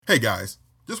Hey guys,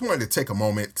 just wanted to take a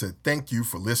moment to thank you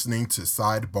for listening to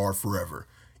Sidebar Forever.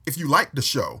 If you like the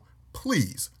show,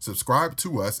 please subscribe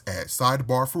to us at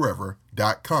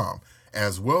sidebarforever.com,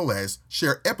 as well as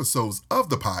share episodes of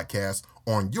the podcast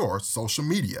on your social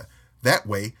media. That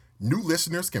way, new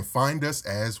listeners can find us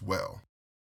as well.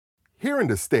 Here in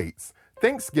the States,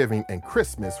 Thanksgiving and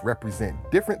Christmas represent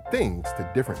different things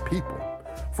to different people.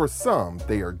 For some,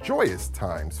 they are joyous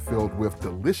times filled with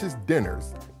delicious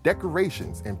dinners,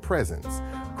 decorations and presents,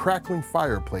 crackling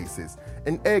fireplaces,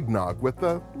 and eggnog with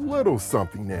a little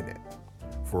something in it.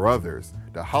 For others,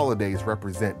 the holidays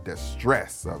represent the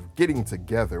stress of getting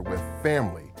together with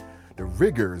family, the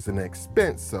rigors and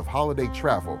expense of holiday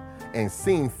travel, and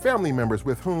seeing family members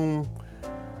with whom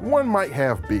one might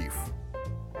have beef.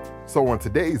 So on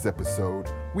today's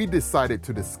episode, we decided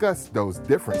to discuss those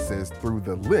differences through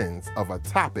the lens of a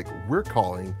topic we're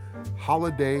calling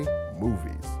holiday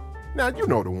movies. Now, you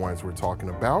know the ones we're talking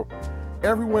about.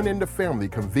 Everyone in the family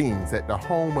convenes at the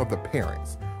home of the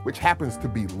parents, which happens to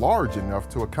be large enough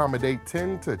to accommodate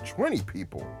 10 to 20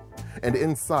 people. And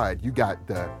inside, you got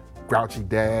the grouchy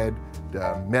dad,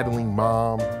 the meddling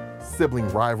mom, sibling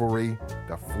rivalry,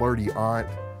 the flirty aunt,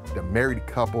 the married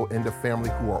couple in the family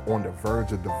who are on the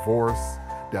verge of divorce,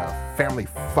 the family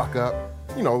fuck up,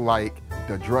 like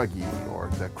the druggie or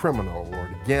the criminal or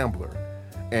the gambler.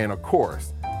 And of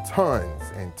course, tons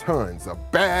and tons of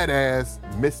badass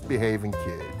misbehaving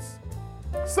kids.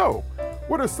 So,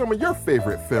 what are some of your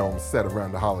favorite films set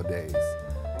around the holidays?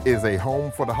 Is A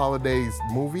Home for the Holidays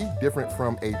movie different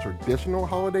from a traditional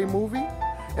holiday movie?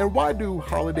 And why do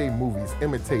holiday movies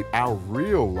imitate our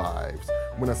real lives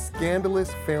when a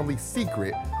scandalous family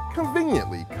secret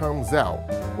conveniently comes out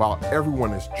while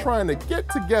everyone is trying to get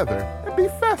together and be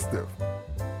festive?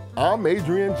 I'm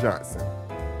Adrian Johnson.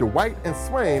 Dwight and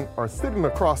Swain are sitting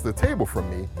across the table from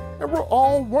me, and we're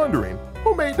all wondering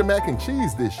who made the mac and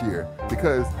cheese this year,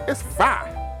 because it's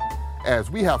fire,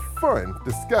 as we have fun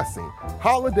discussing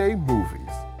holiday movies.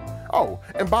 Oh,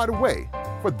 and by the way,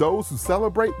 for those who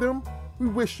celebrate them, we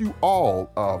wish you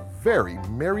all a very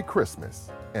Merry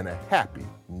Christmas and a Happy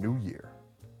New Year.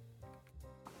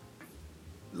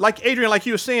 Like Adrian, like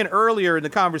you were saying earlier in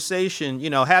the conversation,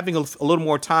 having a little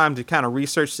more time to kind of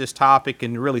research this topic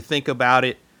and really think about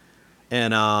it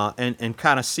and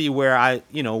kind of see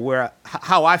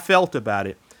how I felt about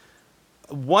it.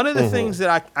 One of the things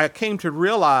that I came to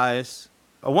realize,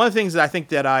 one of the things that I think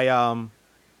that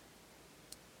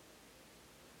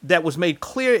that was made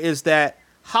clear is that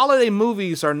holiday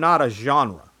movies are not a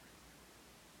genre.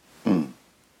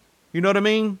 You know what I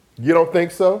mean? You don't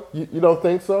think so? You don't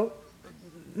think so?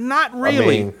 Not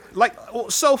really.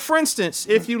 So for instance,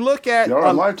 if you look at you're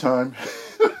on Lifetime.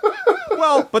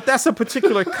 Well, but that's a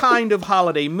particular kind of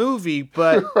holiday movie.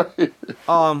 But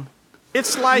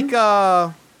it's like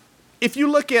if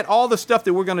you look at all the stuff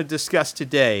that we're going to discuss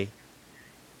today,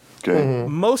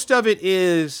 most of it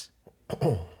is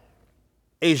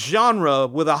a genre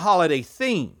with a holiday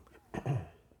theme.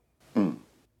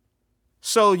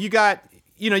 So you got,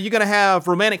 you're going to have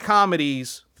romantic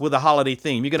comedies with a holiday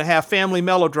theme. You're going to have family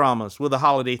melodramas with a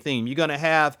holiday theme. You're going to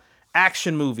have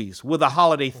action movies with a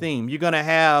holiday theme. You're going to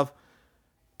have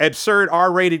absurd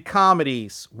R-rated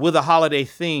comedies with a holiday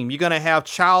theme. You're going to have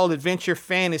child adventure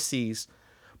fantasies,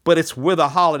 but it's with a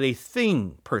holiday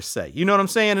theme per se. You know what I'm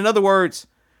saying? In other words,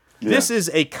 This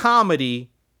is a comedy,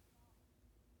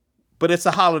 but it's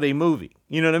a holiday movie.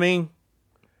 You know what I mean?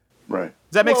 Right.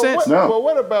 Does that make sense? Well,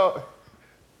 what about...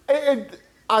 And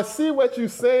I see what you're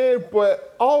saying,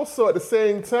 but also at the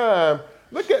same time,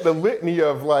 look at the litany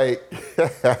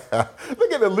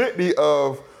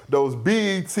of those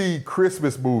BET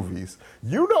Christmas movies.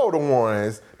 You know the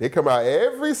ones, they come out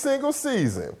every single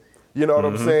season. You know what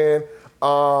I'm saying?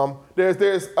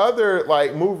 There's other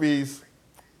movies,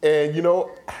 and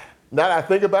now that I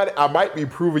think about it, I might be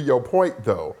proving your point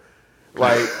though.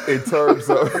 In terms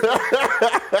of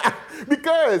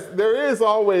because there is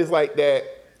always that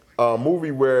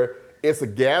movie where it's a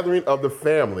gathering of the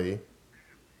family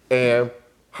and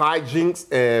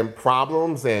hijinks and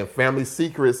problems and family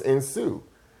secrets ensue.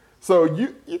 So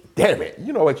you damn it,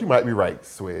 you know what? You might be right,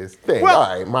 Swizz. Dang, all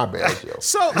right, my bad, Joe.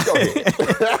 So go ahead.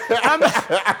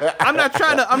 I'm not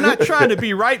trying to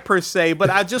be right per se,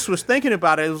 but I just was thinking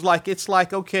about it. It was it's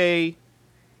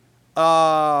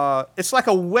like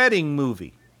a wedding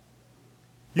movie.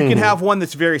 You can have one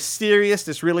that's very serious,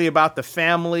 that's really about the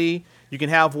family. You can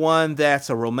have one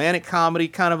that's a romantic comedy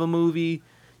kind of a movie.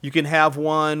 You can have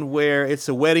one where it's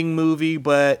a wedding movie,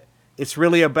 but it's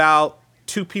really about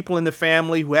two people in the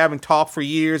family who haven't talked for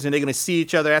years and they're going to see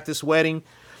each other at this wedding.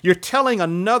 you're telling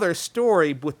another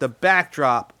story with the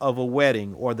backdrop of a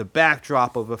wedding or the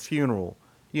backdrop of a funeral,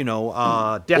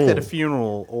 death at a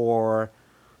funeral or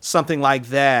something like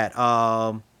that.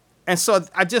 And so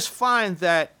I just find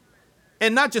that,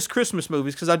 and not just Christmas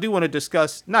movies, because I do want to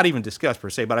discuss, not even discuss per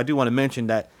se, but I do want to mention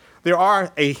that there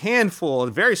are a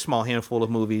very small handful of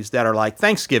movies that are like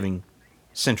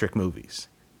Thanksgiving-centric movies.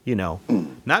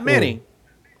 Not many,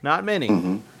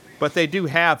 but they do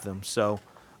have them. So,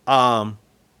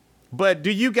 but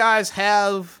do you guys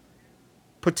have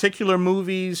particular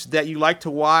movies that you like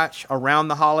to watch around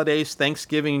the holidays,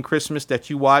 Thanksgiving and Christmas, that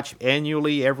you watch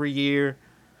annually every year,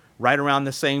 right around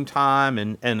the same time?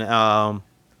 And I'm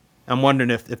wondering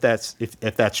if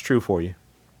that's true for you.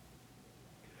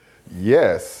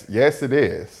 Yes, it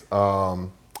is.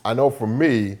 I know for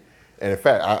me, and in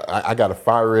fact, I got to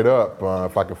fire it up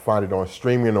if I can find it on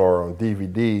streaming or on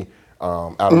DVD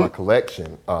out of my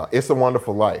collection. It's a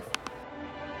Wonderful Life.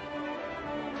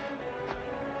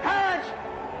 Clarence!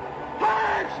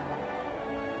 Clarence!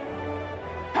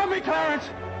 Help me, Clarence!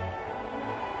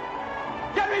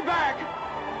 Get me back!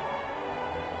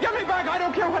 Get me back! I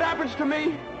don't care what happens to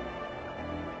me!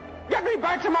 Get me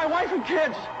back to my wife and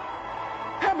kids!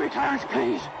 Help me, Clarence,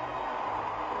 please!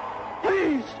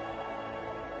 Please!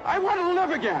 I want to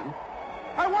live again!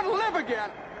 I want to live again!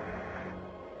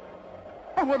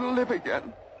 I want to live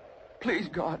again. Please,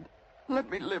 God, let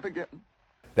me live again.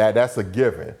 That's a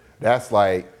given. That's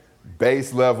like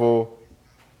base level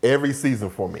every season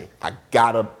for me. I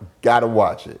gotta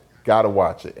watch it. Gotta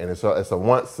watch it. And it's a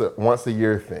once a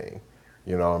year thing.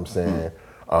 You know what I'm saying?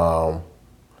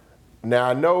 Now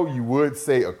I know you would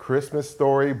say A Christmas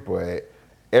Story, but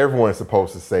everyone's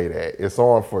supposed to say that. It's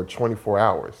on for 24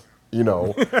 hours.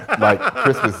 Like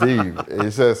Christmas Eve.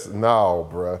 It's just no,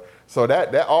 bruh. So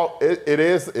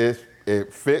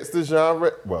it fits the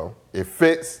genre. Well, it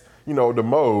fits, the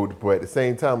mode, but at the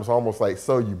same time, it's almost like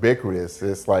so ubiquitous.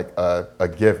 It's like a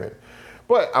given.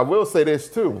 But I will say this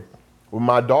too. When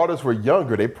my daughters were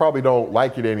younger, they probably don't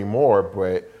like it anymore,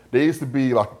 but there used to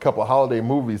be like a couple of holiday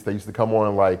movies that used to come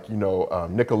on like,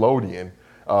 Nickelodeon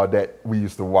that we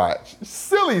used to watch.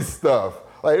 Silly stuff.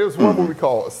 Like there was one movie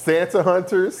called Santa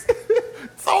Hunters.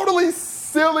 Totally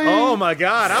silly. Oh my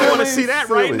God, I want to see that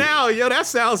right now. Yo, that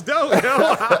sounds dope.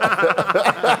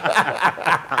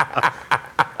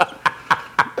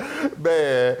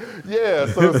 Man, yeah.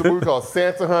 So there's a movie called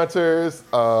Santa Hunters,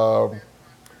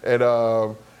 and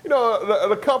a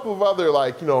couple of other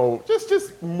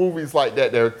just movies like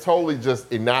that. They're totally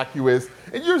just innocuous.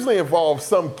 It usually involves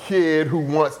some kid who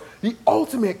wants the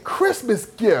ultimate Christmas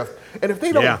gift, and if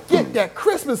they don't get that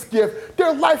Christmas gift,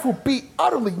 their life will be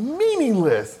utterly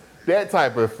meaningless. That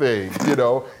type of thing,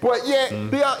 But yet,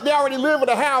 they already live in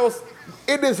a house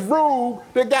in this room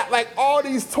that got like all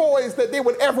these toys that they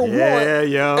would ever want.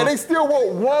 And they still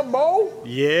want one more?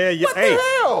 Yeah. What the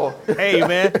hell? Hey,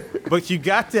 man, but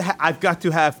I've got to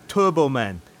have Turbo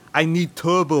Man. I need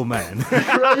Turbo Man.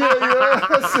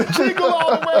 Jingle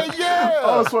All the Way, yeah.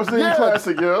 Oh, Schwarzenegger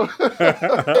classic, yo.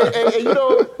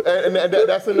 and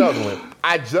that's another one.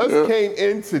 I just came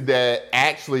into that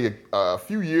actually a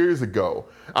few years ago.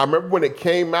 I remember when it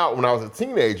came out when I was a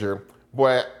teenager,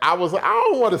 but I was like, I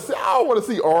don't want to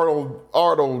see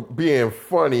Arnold being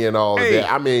funny and all of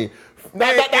that. I mean,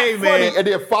 not funny man. And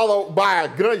then followed by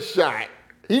a gunshot.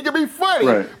 He can be funny,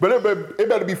 right, but it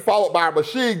better be followed by a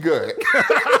machine gun.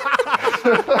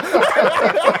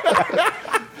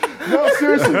 No,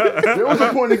 seriously. There was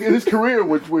a point in his career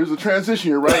where it was a transition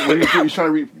year, right? Where he was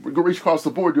trying to reach across the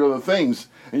board, do other things.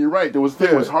 And you're right. There was a thing.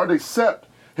 It was hard to accept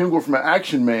him going from an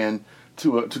action man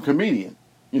to comedian.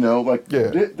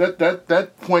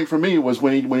 That point for me was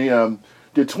when he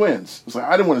did Twins. It's like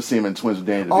I didn't want to see him in Twins with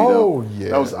Danny DeVito. Oh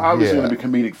yeah, that was obviously going to be a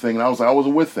comedic thing, and I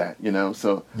wasn't with that.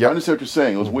 So I understand what you're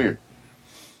saying. It was weird.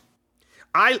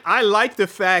 I like the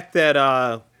fact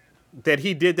that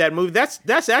he did that movie.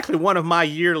 That's actually one of my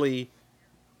yearly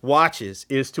watches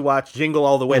is to watch Jingle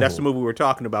All the Way. That's the movie we're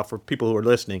talking about for people who are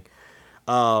listening.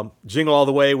 Jingle All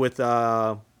the Way with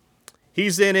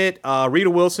he's in it. Rita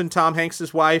Wilson, Tom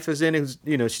Hanks' wife, is in it.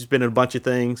 She's been in a bunch of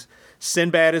things.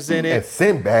 Sinbad is in it. And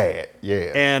Sinbad,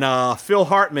 yeah. And Phil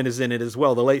Hartman is in it as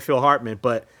well, the late Phil Hartman.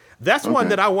 But that's one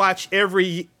that I watch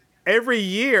every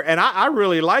year, and I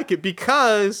really like it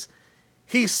because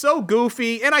he's so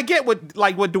goofy. And I get what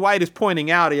Dwight is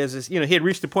pointing out is he had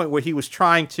reached the point where he was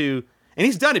trying to, and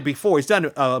he's done it before. He's done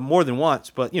it more than once,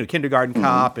 but Kindergarten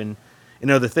Cop and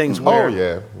other things where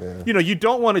you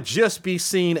don't want to just be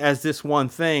seen as this one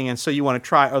thing, and so you want to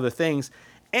try other things.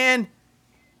 And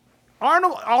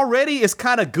Arnold already is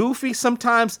kind of goofy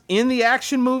sometimes in the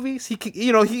action movies. Like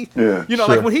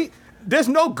when there's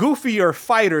no goofier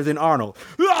fighter than Arnold.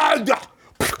 You know?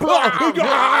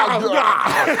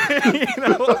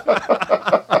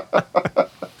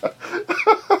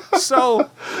 So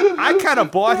I kind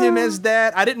of bought him as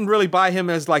that. I didn't really buy him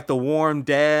as like the warm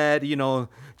dad, you know,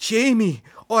 Jamie,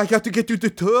 oh, I got to get you the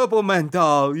Turbo Man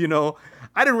doll, you know.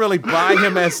 I didn't really buy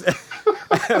him as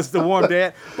as the warm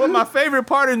dad. But my favorite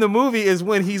part in the movie is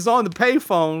when he's on the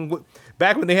payphone,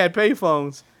 back when they had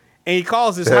payphones, and he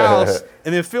calls his house,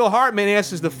 and then Phil Hartman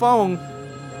answers the phone.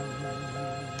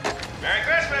 Merry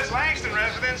Christmas, Langston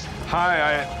residents.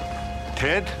 Hi,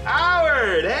 Ted?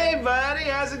 Howard, hey buddy,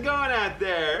 how's it going out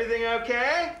there? Everything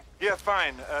okay? Yeah,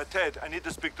 fine. Ted, I need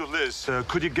to speak to Liz.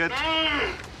 Could you get...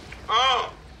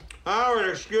 Oh, Howard,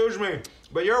 excuse me,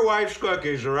 but your wife's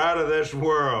cookies are out of this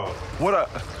world. What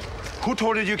Who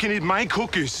told you you can eat my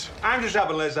cookies? I'm just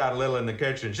helping Liz out a little in the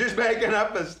kitchen. She's making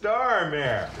up a storm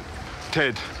here.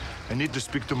 Ted, I need to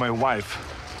speak to my wife.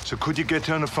 So could you get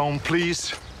her on the phone,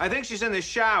 please? I think she's in the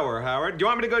shower, Howard. Do you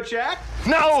want me to go check?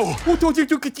 No! Who told you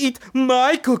could eat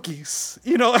my cookies?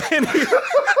 You know, and,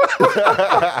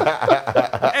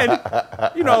 and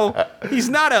you know, he's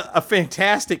not a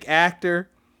fantastic actor.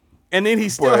 And then he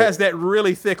still has that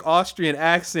really thick Austrian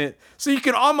accent. So you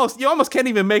almost can't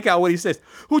even make out what he says.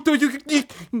 Who told you could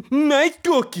eat my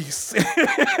cookies?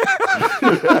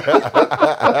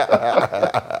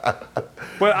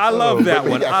 But I love that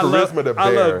one. I love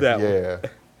that one.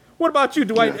 What about you,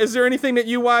 Dwight? Yeah. Is there anything that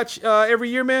you watch every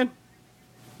year, man?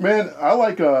 Man, I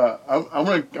like. I'm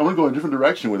gonna go in a different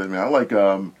direction with it, man. I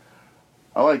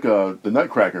like the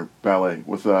Nutcracker ballet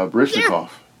with Baryshnikov.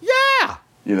 Yeah.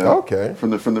 You know, okay. From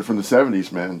the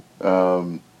 70s, man.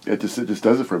 It just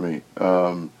does it for me.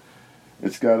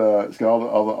 It's got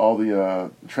all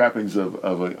the trappings of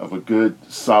a good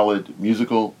solid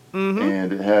musical,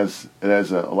 and it has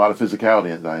a lot of physicality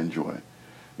in it that I enjoy.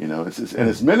 You know,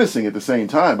 it's menacing at the same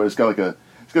time, but it's got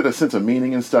that sense of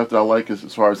meaning and stuff that I like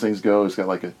as far as things go. It's got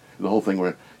like the whole thing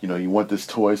where, you know, you want this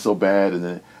toy so bad, and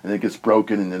then it gets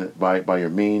broken, and then by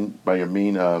your mean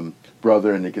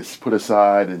brother, and it gets put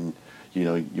aside, and you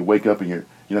know, you wake up and you're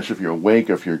not sure if you're awake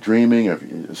or if you're dreaming, or if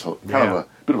it's kind of a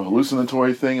bit of a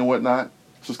hallucinatory thing and whatnot.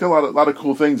 So it's got a lot of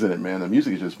cool things in it, man. The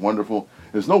music is just wonderful.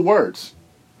 There's no words,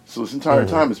 so this entire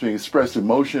time it's being expressed through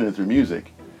motion and through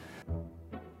music.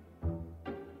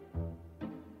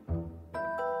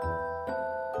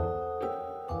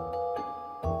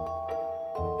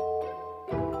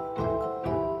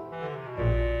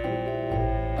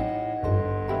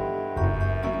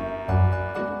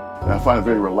 And I find it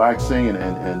very relaxing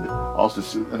and also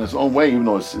in its own way, even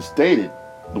though it's dated,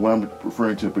 the one I'm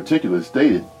referring to in particular is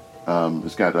dated.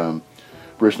 It's got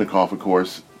Baryshnikov, of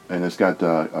course, and it's got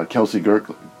Kelsey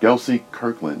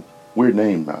Kirkland. Weird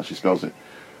name, how she spells it.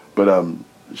 But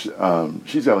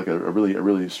she's got like a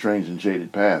really strange and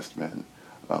jaded past, man.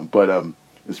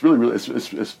 It's really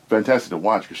it's fantastic to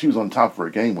watch because she was on top of her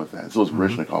game with that. So was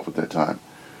Baryshnikov at that time.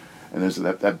 And there's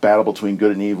that battle between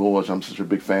good and evil, which I'm such a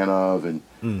big fan of, so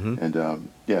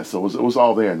it was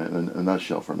all there in a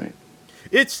nutshell for me.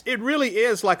 It really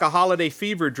is like a holiday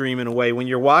fever dream in a way when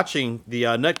you're watching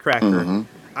the Nutcracker.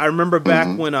 I remember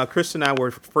back when Chris and I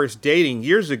were first dating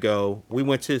years ago, we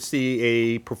went to see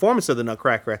a performance of the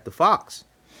Nutcracker at the Fox.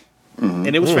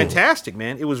 And it was fantastic,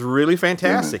 man. It was really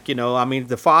fantastic. You know, I mean,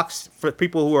 the Fox, for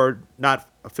people who are not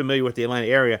familiar with the Atlanta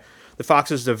area, the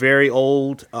Fox is a very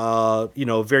old,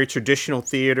 very traditional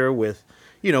theater with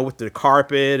the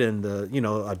carpet and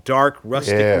a dark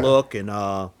rustic look, and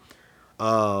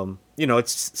it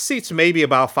seats maybe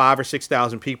about 5,000 or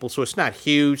 6,000 people, so it's not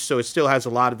huge. So it still has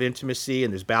a lot of intimacy,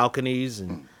 and there's balconies,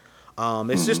 and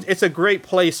it's a great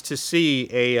place to see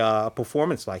a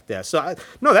performance like that. So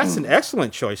that's an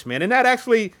excellent choice, man. And that's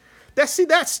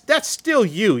still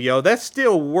you, yo. That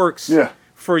still works. Yeah.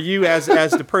 For you as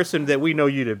the person that we know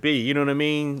you to be, you know what I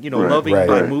mean? You know, loving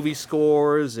movie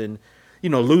scores and,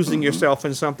 losing yourself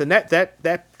in something.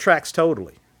 That tracks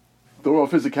totally. The raw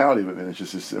physicality of it, man, it's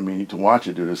just, to watch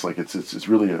it, dude, it's like it's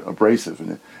really abrasive.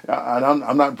 And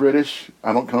I'm not British.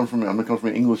 I'm not come from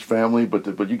an English family, but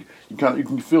you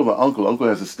can feel the uncle. Uncle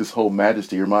has this whole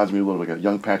majesty. He reminds me a little like a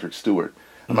young Patrick Stewart.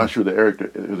 I'm not sure who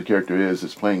the character is.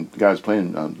 The guy's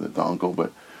playing the uncle,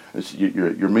 but you're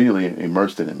immediately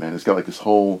immersed in it, man. It's got like this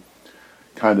whole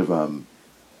kind of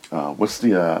what's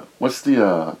the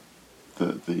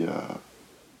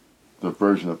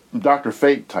version of Dr.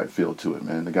 Fate type feel to it,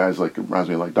 man. The guy's like reminds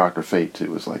me of like Dr. Fate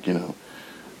too. It's like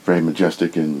very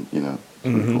majestic and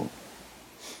pretty cool.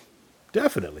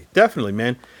 Definitely,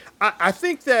 man. I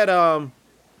think that kind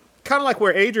of like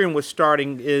where Adrian was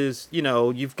starting is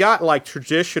you've got like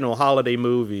traditional holiday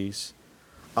movies.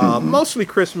 Mostly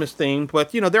Christmas themed,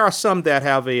 but there are some that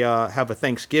have a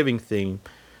Thanksgiving theme.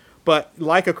 But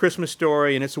like A Christmas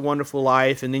Story and It's a Wonderful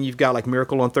Life, and then you've got like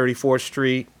Miracle on 34th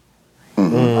Street.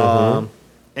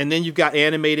 And then you've got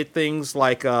animated things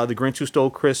like The Grinch Who Stole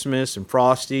Christmas and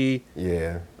Frosty.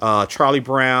 Yeah. Charlie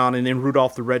Brown, and then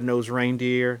Rudolph the Red-Nosed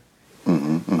Reindeer.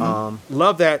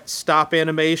 Love that stop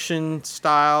animation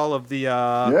style of the.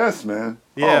 Yes, man.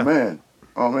 Yeah.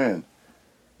 Oh man.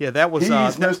 Yeah, that was. He's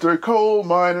Mr. Coal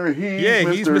Miner.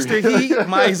 He's Mr. Heat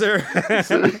Miser.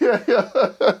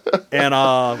 And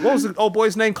what was the old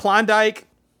boy's name? Klondike.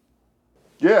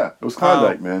 Yeah, it was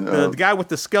Klondike, man. The guy with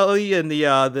the Scully and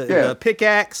the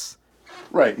pickaxe.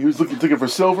 Right, he was looking for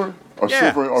silver or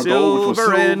silver or gold, which was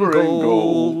silver and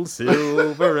gold.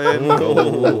 Silver and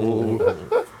gold.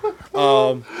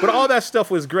 But all that stuff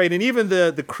was great, and even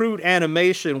the crude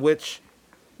animation, which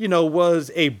was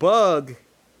a bug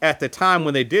at the time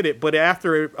when they did it, but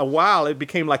after a while it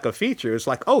became like a feature. It's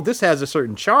like, oh, this has a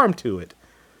certain charm to it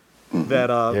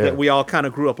that we all kind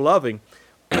of grew up loving.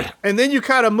 And then you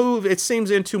kind of move, it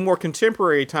seems, into more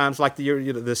contemporary times, like the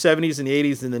 70s and the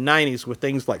 80s and the 90s, with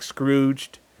things like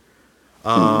Scrooged.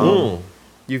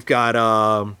 You've got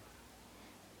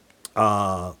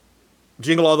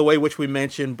Jingle All the Way, which we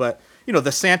mentioned, but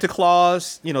the Santa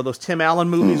Claus, those Tim Allen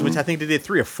movies, which I think they did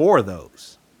 3 or 4 of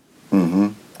those.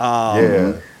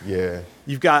 Yeah.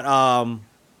 You've got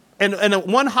and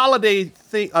one holiday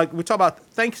thing. We talk about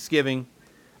Thanksgiving.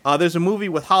 There's a movie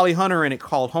with Holly Hunter in it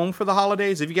called Home for the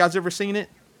Holidays. Have you guys ever seen it?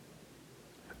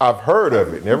 I've heard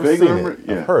of it. Never seen it.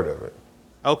 Yeah. I've heard of it.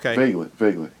 Okay.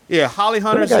 Vaguely. Yeah, Holly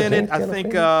Hunter's in it. I think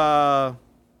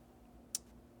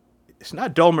it's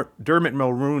not Dermot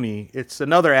Mulroney. It's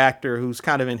another actor who's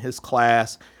kind of in his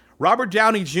class. Robert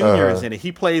Downey Jr. is in it.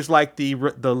 He plays like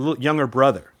the younger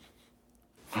brother.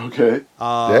 Okay.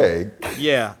 Dang.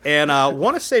 Yeah, and I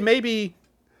want to say maybe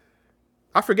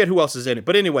I forget who else is in it,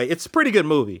 but anyway, it's a pretty good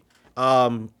movie.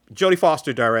 Jodie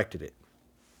Foster directed it.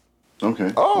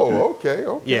 Okay. Oh, okay.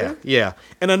 Yeah.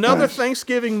 And another Nice.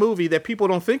 Thanksgiving movie that people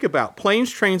don't think about: Planes,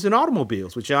 Trains, and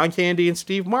Automobiles with John Candy and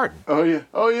Steve Martin. Oh yeah.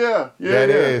 That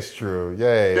is true.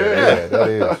 Yeah, that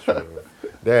is true.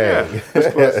 Dang.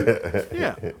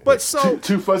 Yeah, but so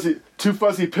Two fuzzy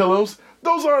pillows.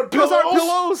 Those aren't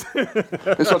pillows.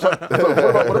 pillows. So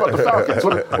what about the Falcons?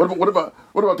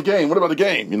 What about the game? What about the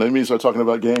game? You know what I mean? Start talking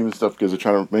about game and stuff because they're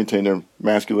trying to maintain their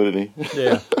masculinity.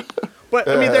 Yeah. But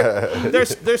I mean,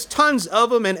 there's tons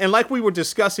of them, and like we were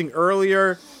discussing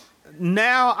earlier.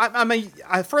 Now, I mean,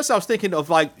 at first I was thinking of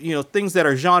things that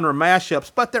are genre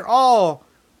mashups, but they're all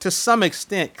to some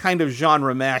extent kind of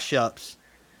genre mashups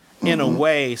in a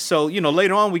way. So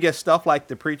later on we get stuff like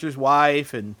The Preacher's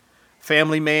Wife and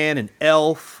Family Man and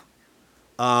Elf.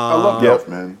 I love Elf,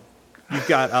 man. You've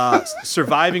got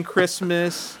Surviving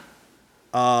Christmas,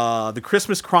 The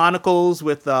Christmas Chronicles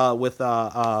with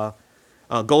Goldie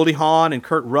Hawn and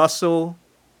Kurt Russell.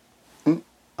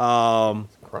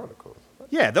 Chronicles.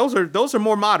 Yeah, those are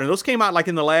more modern. Those came out like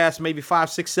in the last maybe 5,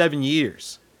 6, 7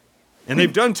 years, and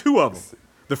they've done 2 of them.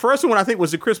 The first one I think was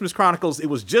The Christmas Chronicles.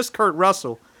 It was just Kurt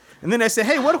Russell, and then they said,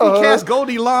 "Hey, what if we cast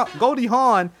Goldie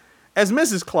Hawn as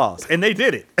Mrs. Claus?" And they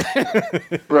did it.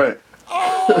 Right.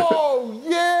 Oh,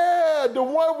 yeah. The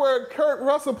one where Kurt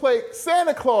Russell played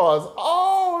Santa Claus.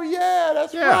 Oh, yeah.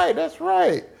 That's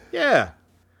right. Yeah.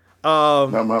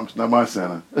 Not my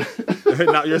Santa.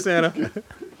 Not your Santa.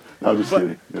 I'm just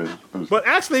kidding. Yeah, But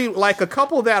actually, like a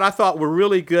couple that I thought were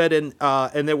really good and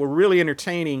that were really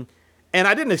entertaining, and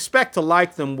I didn't expect to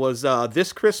like them, was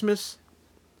This Christmas.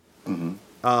 The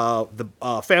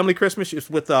Family Christmas is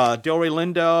with Delroy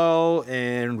Lindo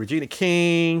and Regina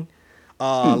King.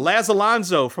 Laz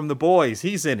Alonso from The Boys,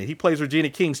 he's in it. He plays Regina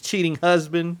King's cheating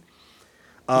husband.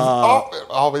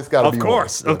 Always got to be Of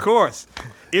course.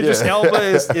 Idris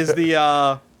Elba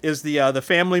is the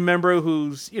family member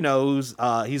who's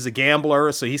he's a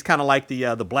gambler, so he's kind of like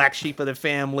the black sheep of the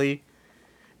family.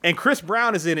 And Chris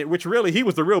Brown is in it, which really, he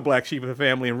was the real black sheep of the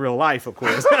family in real life, of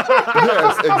course.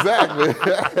 Yes, exactly.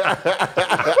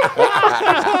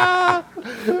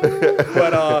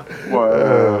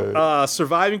 But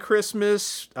Surviving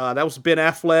Christmas, that was Ben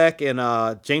Affleck and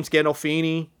James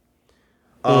Gandolfini.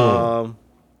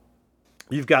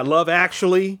 You've got Love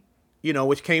Actually,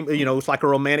 which came, it's like a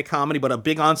romantic comedy, but a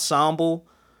big ensemble.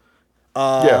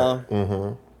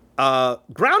 Groundhog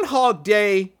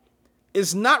Day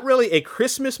is not really a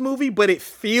Christmas movie, but it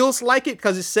feels like it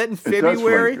because it's set in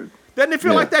February. Doesn't it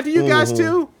feel like that to you guys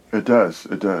too? It does.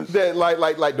 That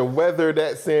like the weather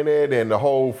that's in it and the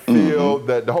whole feel,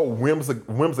 the whole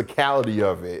whimsicality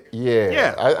of it.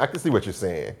 Yeah. I can see what you're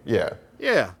saying. Yeah.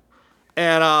 Yeah.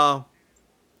 And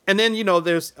And then,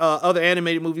 there's other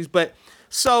animated movies. But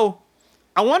so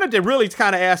I wanted to really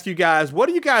kind of ask you guys, what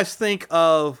do you guys think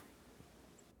of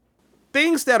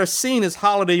things that are seen as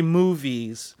holiday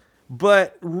movies,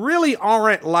 but really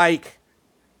aren't like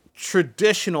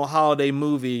traditional holiday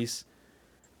movies?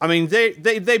 I mean,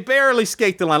 they barely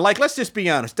skate the line. Like, let's just be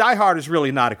honest. Die Hard is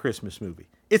really not a Christmas movie.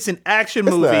 It's an action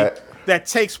movie that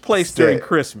takes place during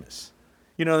Christmas.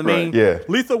 You know what I mean? Yeah.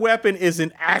 Lethal Weapon is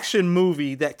an action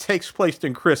movie that takes place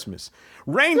during Christmas.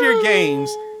 Reindeer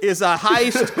Games is a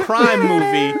heist crime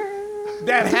movie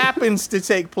that happens to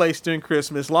take place during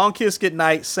Christmas. Long Kiss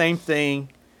Goodnight, same thing.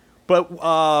 But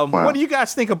what do you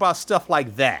guys think about stuff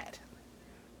like that?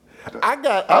 I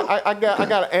got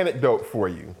an anecdote for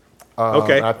you.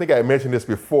 Okay. I think I mentioned this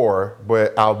before,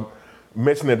 but I'll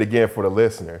mention it again for the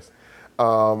listeners.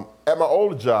 At my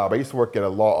old job, I used to work at a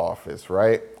law office,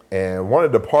 right? And one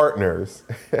of the partners,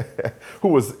 who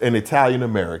was an Italian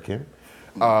American,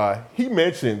 he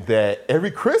mentioned that every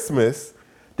Christmas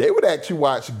they would actually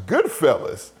watch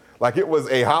Goodfellas like it was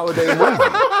a holiday movie.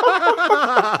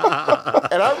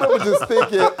 And I remember just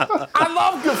thinking, I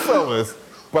love Goodfellas,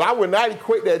 but I would not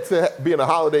equate that to being a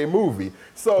holiday movie.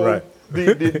 So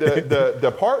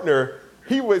the partner,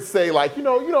 he would say like,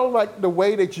 like the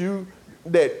way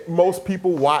that most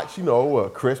people watch, a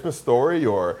Christmas Story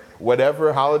or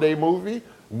whatever holiday movie,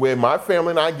 when my family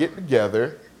and I get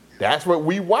together, that's what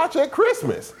we watch at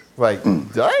Christmas. Like,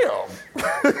 damn.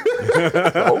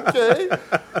 Okay.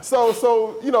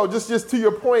 So just to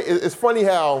your point, it's funny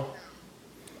how,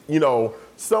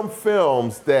 some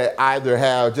films that either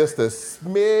have just a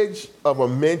smidge of a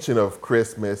mention of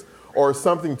Christmas or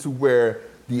something to where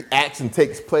the action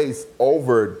takes place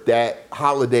over that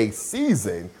holiday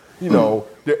season,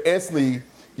 they're instantly,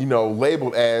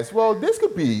 labeled as, well, this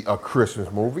could be a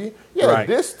Christmas movie. Yeah, right.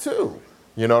 This too.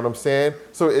 You know what I'm saying?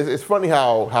 So it's funny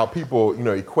how people,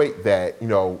 equate that,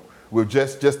 with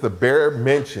just the bare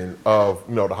mention of,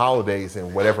 the holidays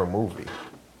in whatever movie.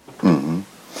 Mm-hmm.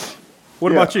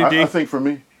 What about you, D? I think for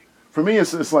me,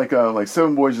 it's like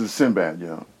Seven Voyages of Sinbad. You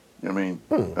know what I mean?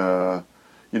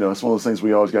 It's one of those things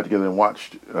we always got together and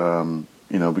watched.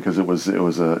 Because it was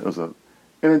a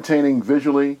entertaining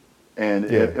visually, and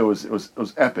it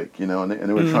was epic. And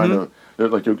they were trying to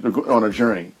they're on a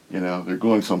journey. They're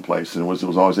going someplace, and it was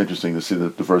always interesting to see the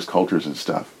diverse cultures and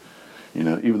stuff.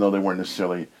 Even though they weren't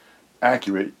necessarily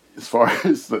accurate as far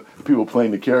as the people playing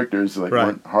the characters,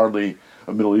 weren't hardly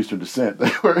of Middle Eastern descent.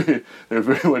 They were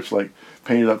very much like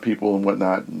painted up people and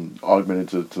whatnot, and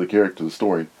augmented to the character, the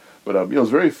story. But it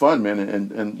was very fun, man,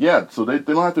 and yeah. So they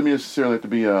don't have to necessarily have to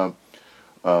be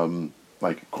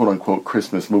like quote unquote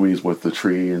Christmas movies with the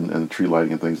tree and the tree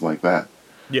lighting and things like that.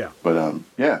 Yeah. But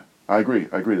yeah, I agree.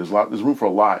 There's room for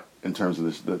a lot in terms of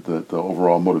this, the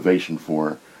overall motivation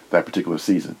for that particular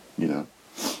season.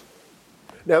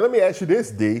 Now let me ask you this,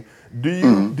 D. Do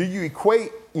you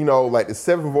equate, like the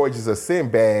Seven Voyages of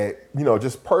Sinbad,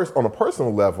 just on a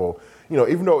personal level,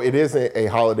 even though it isn't a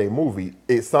holiday movie,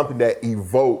 it's something that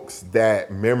evokes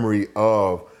that memory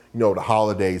of, the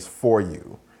holidays for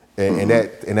you, and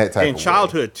that type and of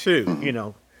childhood way. too,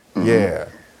 Mm-hmm. Yeah.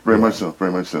 Very much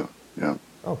so. Yeah.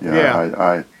 Okay.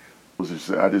 Yeah.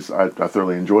 I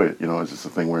thoroughly enjoy it. It's just a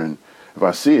thing wherein if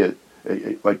I see it,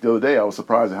 like the other day, I was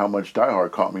surprised at how much Die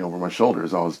Hard caught me over my shoulder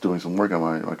as I was doing some work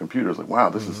on my computer. I was like, wow,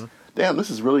 this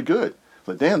is really good. It's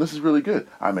like, damn, this is really good.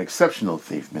 I'm an exceptional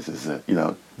thief, Mrs. Like,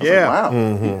 wow.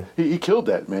 Mm-hmm. He killed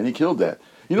that, man. He killed that.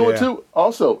 You know what, too?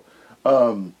 Also,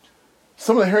 some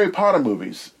of the Harry Potter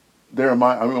movies,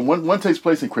 one takes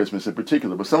place in Christmas in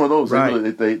particular, but some of those,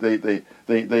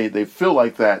 they feel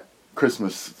like that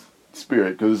Christmas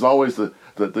spirit, because there's always the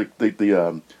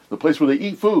place where they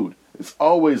eat food. It's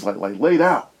always like laid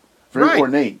out, very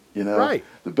ornate, Right.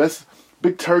 The best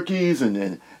big turkeys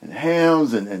and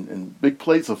hams and big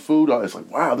plates of food. It's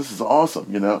like, wow, this is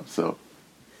awesome, So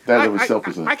that in itself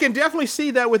is I can definitely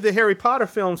see that with the Harry Potter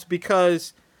films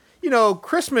because,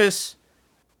 Christmas,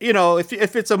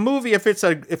 if it's a movie, if it's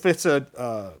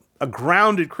a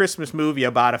grounded Christmas movie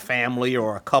about a family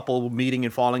or a couple meeting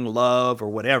and falling in love or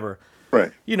whatever,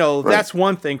 right? That's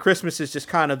one thing. Christmas is just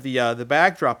kind of the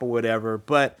backdrop or whatever,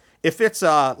 but if it's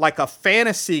like a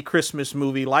fantasy Christmas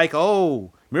movie, like,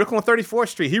 Miracle on 34th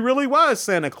Street, he really was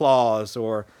Santa Claus,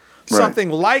 or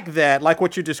something like that, like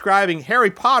what you're describing.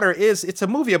 Harry Potter it's a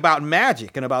movie about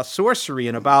magic and about sorcery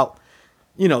and about,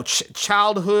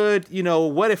 childhood.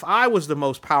 What if I was the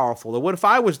most powerful, or what if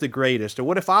I was the greatest, or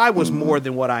what if I was more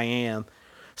than what I am?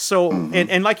 So,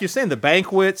 and like you're saying, the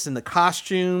banquets and the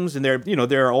costumes, and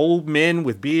there are old men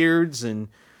with beards and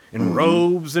and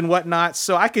robes and whatnot.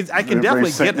 So I can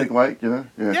definitely get it. Like, you know?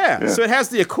 Yeah. So it has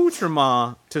the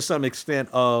accoutrement to some extent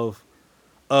of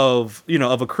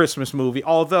a Christmas movie.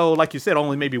 Although, like you said,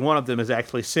 only maybe one of them is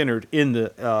actually centered in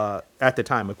the at the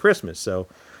time of Christmas. So.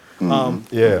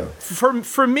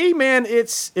 For me, man,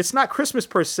 it's not Christmas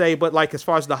per se, but like as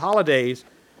far as the holidays,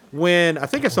 when I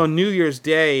think it's on New Year's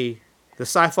Day, the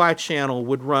Sci-Fi Channel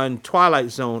would run Twilight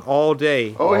Zone all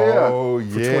day. Oh yeah.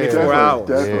 For 24 hours.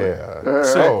 Definitely.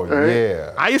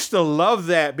 So I used to love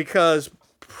that because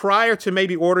prior to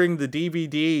maybe ordering the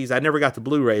DVDs, I never got the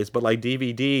Blu-rays, but like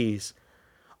DVDs,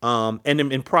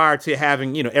 and prior to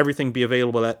having everything be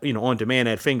available at on demand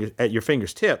at your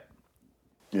fingertip.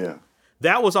 Yeah.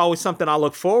 That was always something I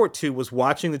looked forward to, was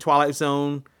watching the Twilight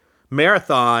Zone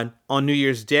marathon on New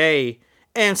Year's Day.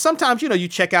 And sometimes, you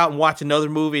check out and watch another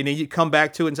movie and then you come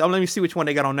back to it and say, let me see which one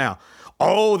they got on now.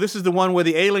 Oh, this is the one where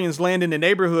the aliens land in the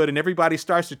neighborhood and everybody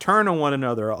starts to turn on one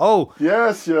another. Oh,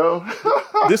 yes, yo.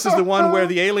 This is the one where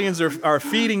the aliens are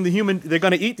feeding they're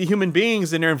going to eat the human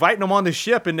beings and they're inviting them on the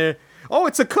ship and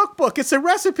it's a cookbook. It's a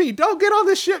recipe. Don't get on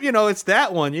the ship. It's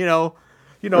that one,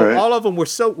 Right. All of them were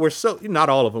so not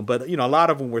all of them, but a lot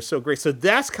of them were so great. So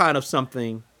that's kind of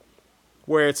something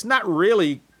where it's not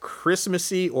really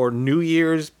Christmassy or New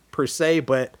Year's per se,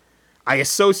 but I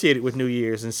associate it with New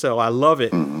Year's, and so I love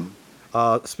it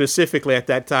specifically at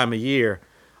that time of year.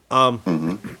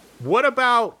 What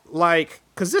about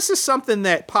because this is something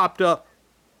that popped up.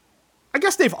 I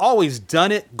guess they've always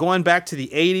done it going back to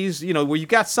the 80s, where you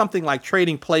got something like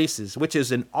Trading Places, which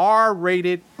is an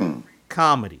R-rated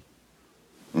comedy.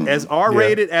 As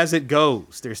R-rated as it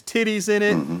goes. There's titties in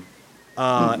it.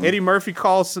 Eddie Murphy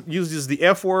uses the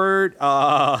F word.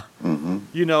 They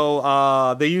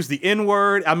use the N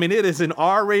word. I mean, it is an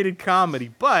R-rated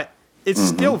comedy, but it's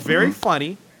still very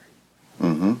funny.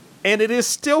 And it is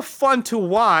still fun to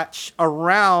watch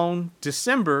around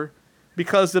December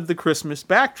because of the Christmas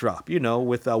backdrop,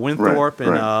 with Winthorpe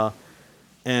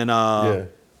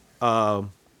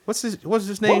what's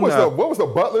his name? What was the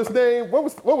butler's name? What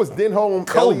was Denholm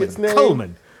Elliott's name?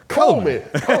 Coleman. Yeah.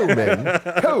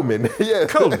 Coleman. Yeah.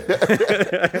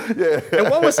 And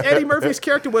what was Eddie Murphy's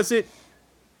character? Was it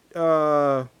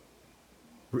Mr.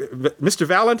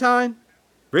 Valentine?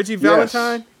 Reggie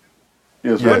Valentine?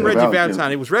 Yes, it wasn't Reggie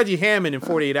Valentine. It was Reggie Hammond in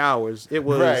 48 Hours. It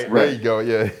was right. There you go.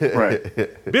 Yeah.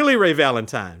 Right. Billy Ray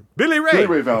Valentine. Billy Ray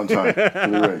Valentine.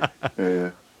 Billy Ray.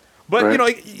 Yeah. But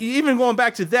even going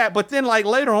back to that, but then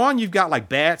later on you've got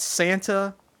Bad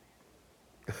Santa.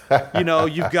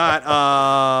 You've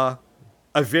got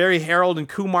A Very Harold and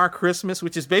Kumar Christmas,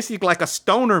 which is basically like a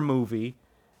stoner movie,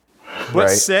 but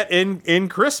set in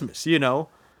Christmas. You've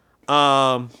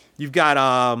got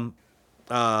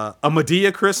A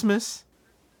Medea Christmas.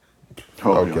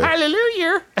 Oh, okay.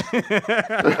 Hallelujah.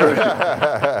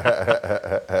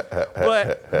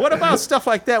 But what about stuff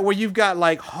like that where you've got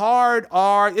hard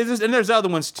R, and there's other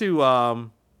ones too.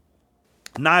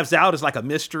 Knives Out is like a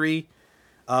mystery.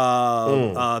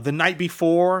 The Night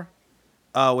Before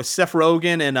with Seth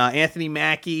Rogen and Anthony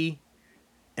Mackie,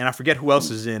 and I forget who else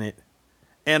is in it.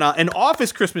 And an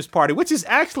Office Christmas Party, which is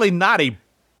actually not a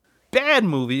bad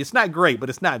movie. It's not great, but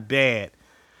it's not bad.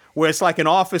 Where it's like an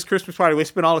office Christmas party, we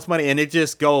spend all this money, and it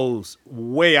just goes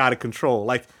way out of control.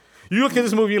 You look at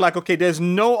this movie, you're like, okay, there's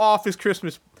no office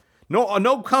Christmas,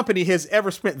 no company has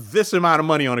ever spent this amount of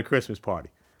money on a Christmas party.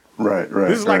 Right.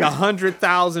 This is like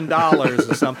 $100,000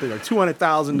 or something, or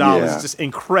 $200,000. It's just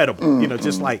incredible,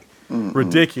 just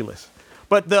ridiculous.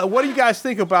 But what do you guys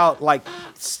think about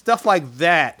stuff like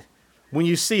that when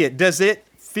you see it? Does it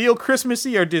feel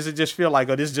Christmassy, or does it just feel like,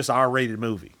 this is just an R-rated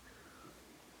movie?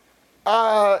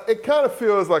 It kind of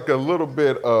feels like a little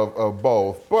bit of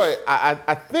both. But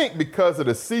I think because of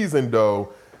the season,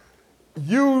 though,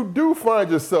 you do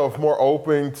find yourself more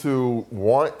open to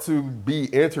want to be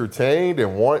entertained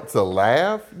and want to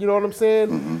laugh. You know what I'm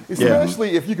saying?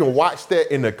 Especially if you can watch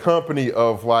that in the company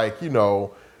of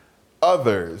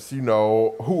others,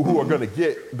 who are going to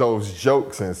get those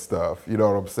jokes and stuff. You know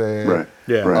what I'm saying? Right.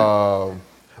 Yeah. Right.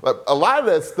 A lot of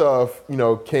that stuff,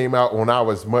 came out when I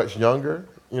was much younger.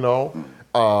 So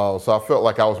I felt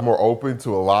like I was more open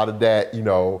to a lot of that,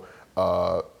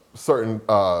 certain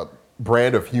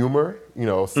brand of humor,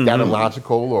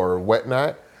 scatological or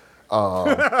whatnot.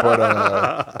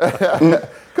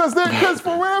 Because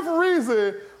for whatever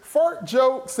reason, fart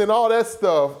jokes and all that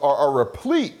stuff are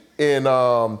replete in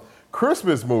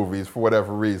Christmas movies for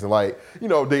whatever reason. The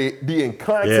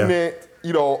incontinent.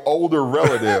 Older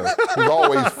relative who's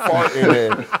always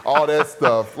farting and all that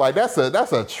stuff. That's a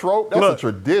trope. That's a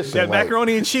tradition. That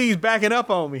macaroni and cheese backing up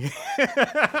on me.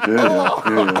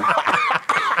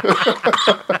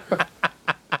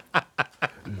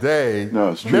 Dang.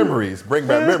 No, it's true. Memories. Bring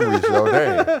back memories, yo.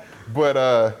 Dang.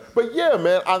 But yeah,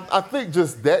 man, I think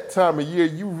just that time of year,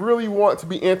 you really want to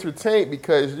be entertained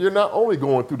because you're not only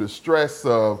going through the stress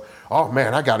of, oh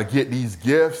man, I got to get these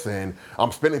gifts and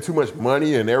I'm spending too much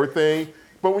money and everything.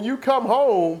 But when you come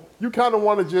home, you kind of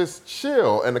want to just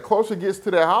chill. And the closer it gets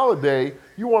to that holiday,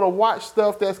 you want to watch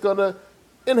stuff that's going to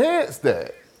enhance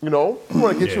that. You know, you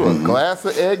want to get you a glass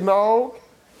of eggnog,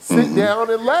 sit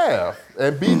down and laugh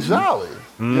and be jolly.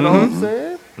 You know what I'm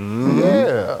saying?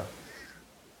 Yeah.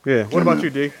 Yeah. What about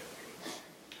you, D?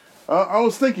 I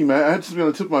was thinking, man, I had something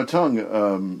on the tip of my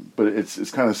tongue, but it's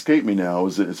kind of escaped me now.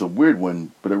 It's a weird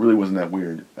one, but it really wasn't that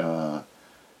weird.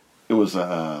 It was,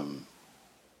 oh,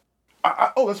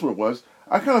 that's what it was.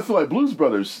 I kind of feel like Blues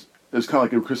Brothers is kind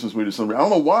of like a Christmas movie to some reason. I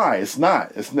don't know why. It's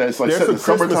not. It's like There's set in some the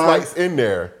Christmas summertime. lights in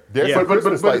there. There's some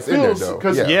Christmas lights in there, though.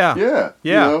 Yeah.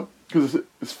 You know, because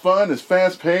it's fun, it's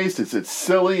fast paced, it's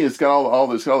silly, it's got all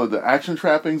the action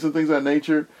trappings and things of that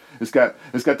nature. It's got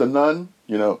the nun,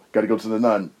 you know, got to go to the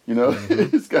nun, you know.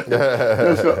 It's got.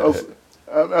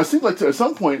 I seem like at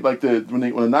some point, like when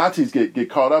the Nazis get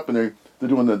caught up and they're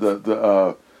doing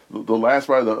the last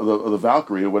ride of the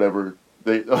Valkyrie or whatever,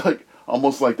 they like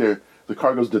almost like the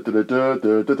car goes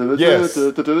Yes.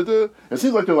 It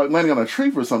seems like they're like landing on a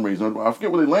tree for some reason. I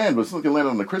forget where they land, but it seems like they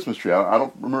landed on the Christmas tree. I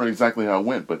don't remember exactly how it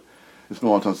went, but it's been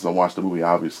a long time since I watched the movie,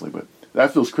 obviously. But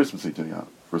that feels Christmassy to me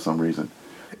for some reason.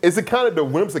 Is it kind of the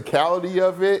whimsicality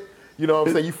of it? You know what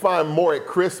I'm saying? You find more at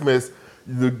Christmas,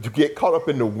 you get caught up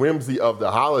in the whimsy of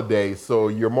the holiday, so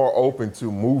you're more open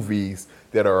to movies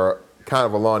that are kind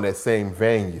of along that same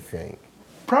vein, you think?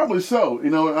 Probably so. You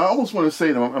know, I almost want to say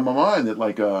in my mind that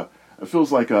like it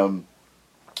feels like when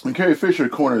Carrie Fisher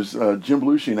corners Jim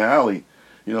Belushi in the alley,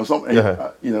 you know,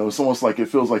 you know, it's almost like it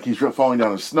feels like he's falling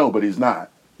down in snow, but he's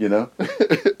not. You know?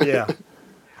 Yeah.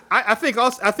 I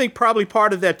think probably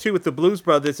part of that too with the Blues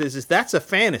Brothers is that's a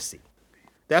fantasy.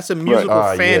 That's a musical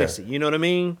fantasy. You know what I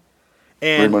mean?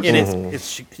 And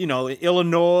it's you know,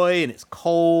 Illinois and it's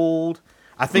cold.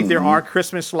 I think there are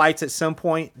Christmas lights at some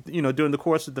point, you know, during the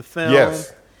course of the film.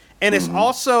 Yes. And it's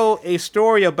also a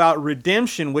story about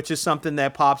redemption, which is something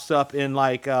that pops up in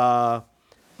like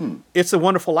It's a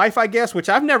Wonderful Life, I guess, which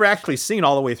I've never actually seen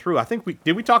all the way through. I think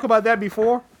did we talk about that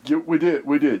before? Yeah, we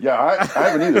did. Yeah, I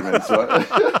haven't either, man. So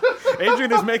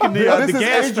Adrian is making the gas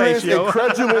Adrian's face, yo.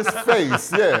 incredulous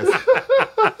face, yes.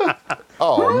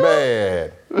 Oh,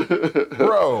 man.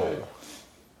 Bro.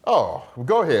 Oh,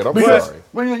 go ahead. I'm sorry.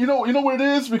 Well, you know what it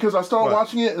is? Because I started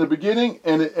watching it in the beginning,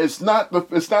 and it's not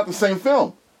the same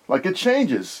film. Like, it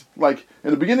changes. Like,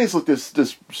 in the beginning, it's like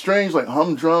this strange, like,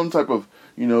 humdrum type of,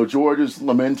 you know, George is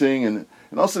lamenting, and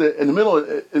also in the middle,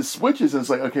 it switches, and it's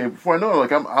like, okay, before I know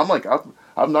it, like,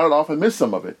 I've nodded off and missed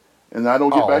some of it, and I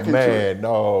don't get back into it.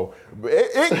 No.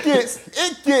 It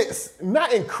gets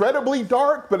not incredibly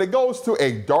dark, but it goes to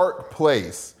a dark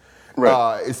place.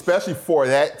 Right. Especially for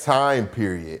that time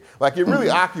period. Like, it really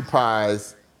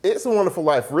occupies, It's a Wonderful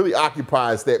Life really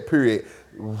occupies that period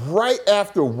right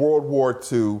after World War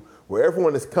II, where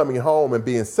everyone is coming home and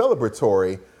being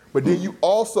celebratory, but then you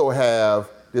also have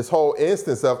this whole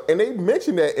instance of, and they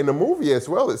mention that in the movie as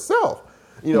well itself,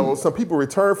 you know, some people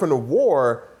return from the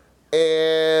war,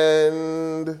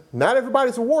 and not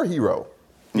everybody's a war hero.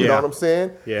 You know what I'm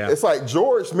saying? Yeah. It's like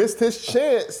George missed his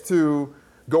chance to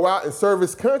go out and serve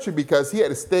his country because he had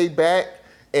to stay back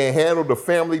and handle the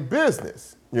family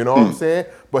business. You know what I'm saying?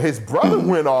 But his brother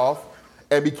went off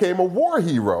and became a war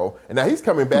hero, and now he's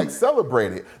coming back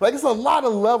celebrated. Like, it's a lot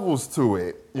of levels to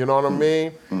it. You know what I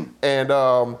mean? And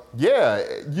yeah,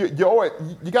 you owe it.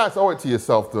 You guys owe it to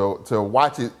yourself to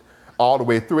watch it all the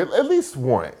way through it at least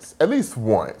once. At least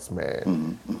once,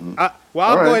 man. I'll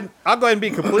go ahead and be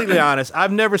completely honest.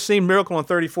 I've never seen Miracle on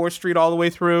 34th Street all the way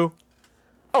through.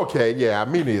 Okay, yeah,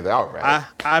 me neither. All right.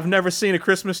 I've never seen A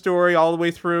Christmas Story all the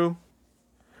way through.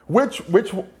 Which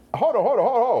hold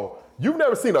on. You've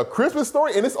never seen A Christmas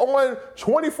Story, and it's on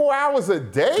 24 hours a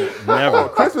day? Never. On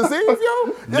Christmas Eve, yo?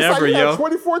 It's Never, like you yo. have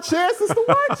 24 chances to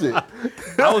watch it.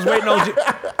 I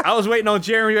was waiting on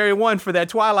January 1 for that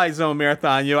Twilight Zone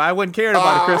marathon, yo. I wasn't caring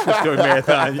about A Christmas Story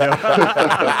marathon, yo.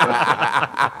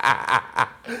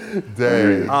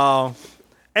 Dang.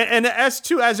 And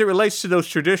as it relates to those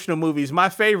traditional movies, my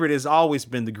favorite has always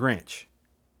been The Grinch.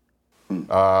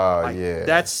 Yeah.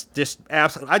 That's just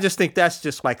absolutely. I just think that's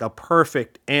just like a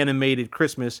perfect animated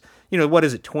Christmas. You know, what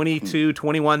is it? 22,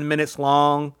 21 minutes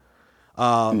long.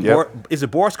 Is it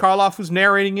Boris Karloff who's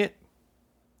narrating it?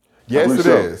 Yes, it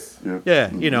is.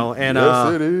 Yeah, you know, and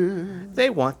Yes, it is. they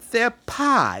want their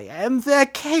pie and their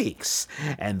cakes.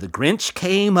 And the Grinch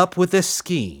came up with a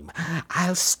scheme.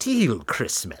 I'll steal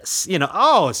Christmas. You know,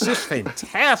 oh, it's just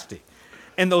fantastic.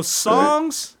 And those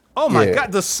songs, oh my Yeah.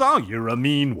 God, the song, you're a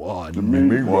mean one.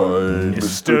 Mean one,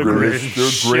 Mr. Grinch.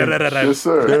 Yes,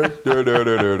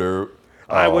 sir.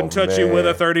 I wouldn't touch you with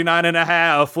a man.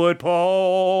 39.5-foot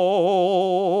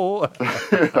pole.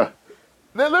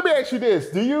 Now, let me ask you this: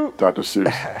 do you? Dr.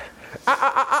 Seuss.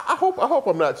 I hope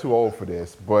I'm not too old for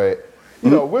this, but you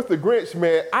know, with the Grinch,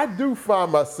 man, I do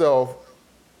find myself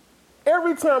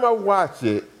every time I watch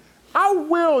it, I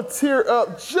will tear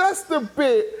up just a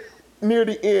bit near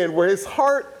the end, where his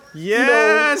heart.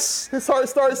 Yes. You know, his heart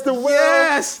starts to well.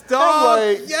 Yes, dog. I'm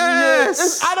like,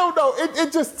 Yes. I don't know.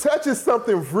 It just touches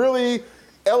something really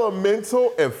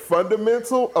elemental and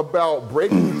fundamental about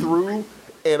breaking through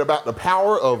and about the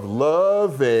power of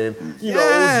love and you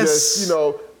know, just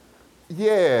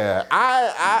yeah.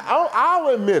 I'll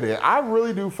admit it. I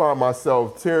really do find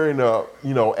myself tearing up,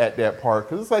 you know, at that part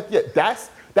because it's like, yeah,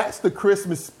 that's the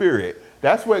Christmas spirit.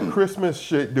 That's what Christmas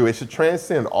should do. It should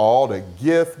transcend all the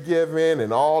gift giving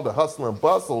and all the hustle and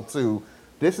bustle to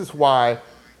this is why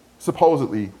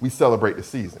supposedly we celebrate the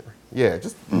season. Yeah,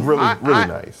 just really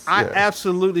nice. I Yeah.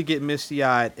 absolutely get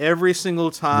misty-eyed every single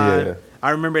time. Yeah.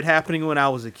 I remember it happening when I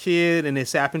was a kid, and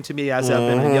it's happened to me as I've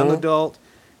been a young adult,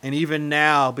 and even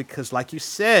now, because like you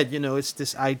said, you know, it's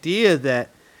this idea that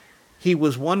he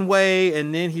was one way,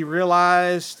 and then he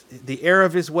realized the error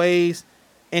of his ways,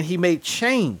 and he made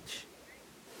change.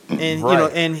 And you know,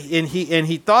 Right. and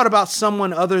he thought about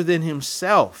someone other than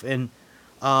himself, and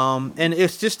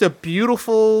it's just a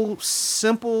beautiful,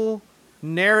 simple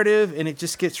narrative, and it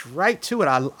just gets right to it.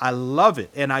 I love it,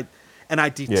 and I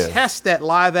detest that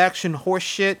live action horse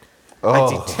shit. I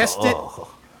detest it.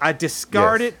 I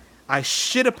discard Yes. it. I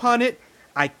shit upon it.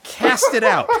 I cast it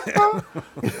out.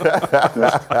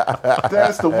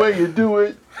 That's the way you do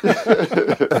it. That's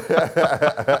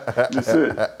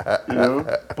it. You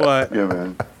know? But Yeah,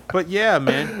 man. But yeah,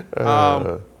 man.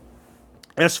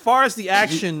 As far as the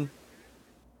action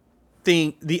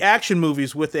theme, the action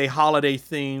movies with a holiday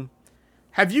theme,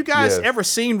 have you guys Yes. ever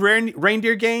seen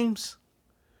Reindeer Games?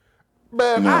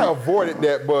 Man, I avoided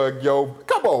that bug, yo.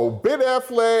 Come on, Ben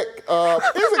Affleck.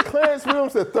 Isn't Clarence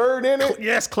Williams III in it?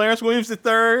 Yes, Clarence Williams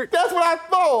III. That's what I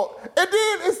thought. And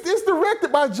then it's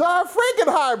directed by John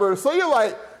Frankenheimer. So you're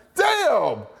like,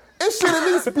 damn, it should at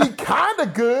least be kind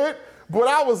of good. But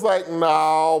I was like,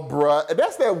 no, bruh. And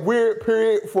that's that weird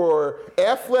period for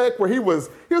Affleck where he was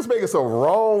making some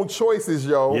wrong choices,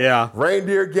 yo. Yeah.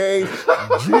 Reindeer Games,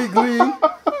 Jiggly.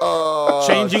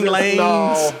 Changing just lanes.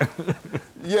 no.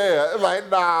 Yeah, like,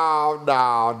 no.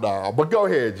 But go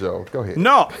ahead, Joe. Go ahead.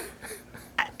 No,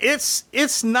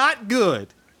 it's not good.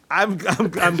 I'm going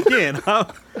on the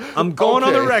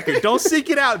Okay. record. Don't seek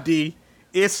it out, D.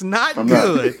 It's not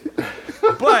good,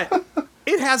 but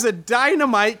it has a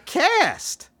dynamite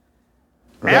cast.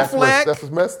 That's Affleck. what's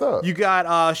messed up. You got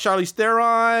Charlize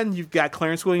Theron. You've got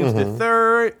Clarence Williams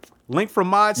III, Link from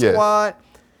Mod Yes. Squad.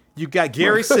 You got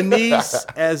Gary Sinise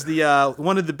as the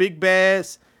one of the big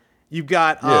bads. You've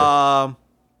got Yeah.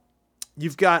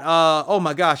 oh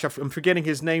my gosh, I'm forgetting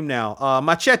his name now.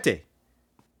 Machete.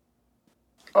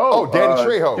 Oh, Danny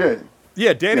Trejo. Yeah, Danny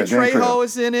Yeah, Danny Trejo Trejo.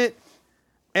 is in it,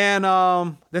 and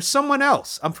there's someone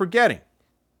else I'm forgetting.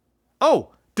 Oh,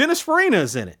 Dennis Farina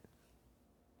is in it.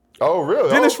 Oh, really?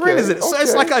 Dennis Okay, Farina is in it. So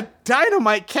it's okay. like a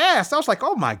dynamite cast. I was like,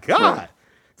 oh my god. Right.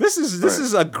 This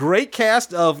is a great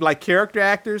cast of like character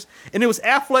actors, and it was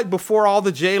Affleck before all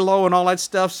the J-Lo and all that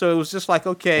stuff. So it was just like,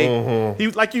 okay, he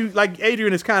like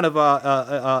Adrian is kind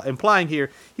of implying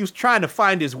here. He was trying to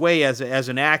find his way as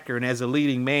an actor and as a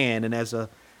leading man and as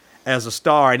a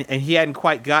star, and he hadn't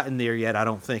quite gotten there yet. I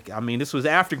don't think. I mean, this was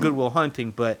after Good Will Hunting,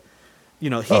 but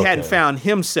you know he hadn't found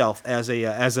himself as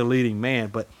a leading man.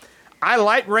 But I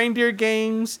like Reindeer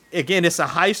Games. Again, it's a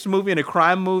heist movie and a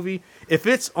crime movie. If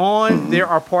it's on, there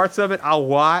are parts of it I'll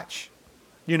watch,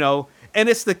 you know, and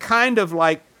it's the kind of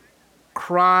like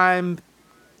crime,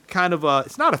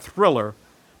 it's not a thriller,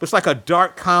 but it's like a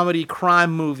dark comedy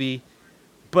crime movie,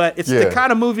 but it's the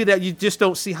kind of movie that you just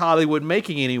don't see Hollywood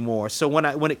making anymore. So when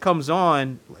it comes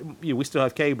on, you know, we still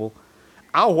have cable,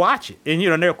 I'll watch it. And,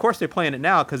 you know, of course they're playing it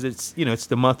now because it's, you know, it's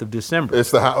the month of December.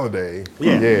 It's the holiday.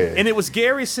 Yeah. Yeah. And it was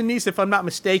Gary Sinise, if I'm not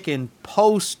mistaken,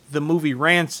 post the movie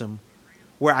Ransom,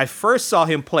 where I first saw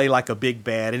him play like a big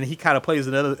bad, and he kind of plays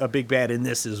a big bad in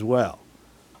this as well.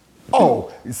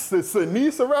 Oh,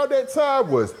 Sinise around that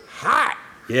time was hot.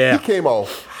 Yeah. He came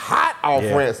off hot off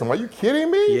Yeah. Ransom. Are you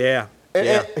kidding me? Yeah. And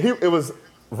yeah. it was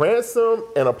Ransom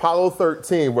and Apollo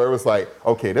 13, where it was like,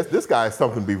 okay, this guy is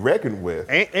something to be reckoned with.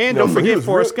 And don't forget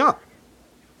Forrest Gump.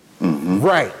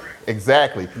 Right,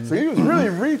 exactly. So he was really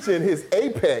reaching his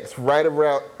apex right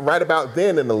about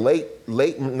then in the late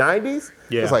 90s.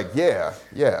 Yeah. It's like, yeah.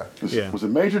 Was it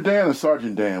Major Dan or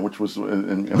Sergeant Dan? Which was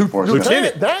in Forrest Gump?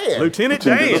 Lieutenant Dan. Lieutenant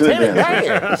Dan.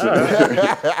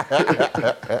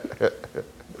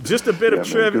 Just a bit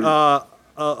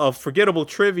of forgettable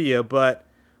trivia, but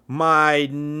my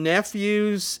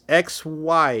nephew's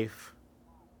ex-wife,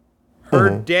 her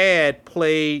dad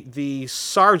played the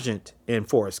sergeant in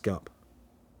Forrest Gump.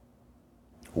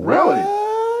 Really?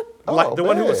 Like the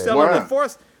one who was selling the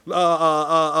Forrest.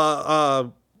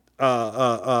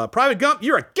 Private Gump,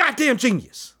 you're a goddamn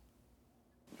genius.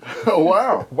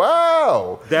 Oh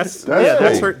wow! That's cool.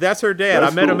 That's her dad.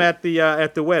 That's I met him cool.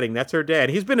 at the wedding. That's her dad.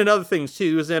 He's been in other things too.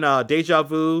 He was in Deja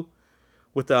Vu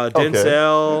with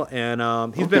Denzel,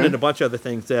 and he's been in a bunch of other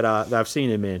things that I've seen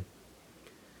him in.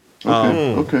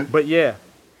 Okay. But yeah.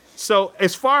 So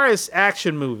as far as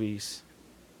action movies,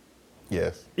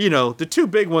 Yes. the two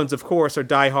big ones, of course, are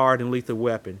Die Hard and Lethal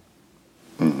Weapon.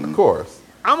 Of course.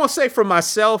 I'm gonna say for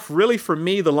myself, really for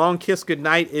me, The Long Kiss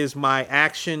Goodnight is my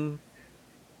action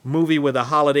movie with a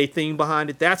holiday theme behind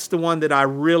it. That's the one that I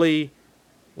really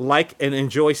like and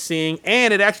enjoy seeing.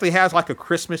 And it actually has like a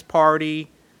Christmas party,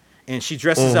 and she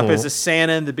dresses up as a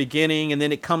Santa in the beginning, and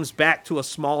then it comes back to a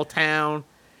small town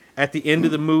at the end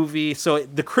of the movie. So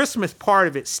the Christmas part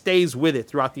of it stays with it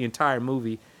throughout the entire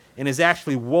movie and is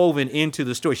actually woven into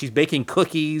the story. She's baking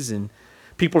cookies and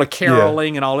people are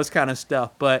caroling and all this kind of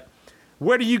stuff. But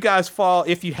where do you guys fall,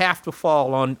 if you have to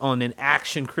fall, on an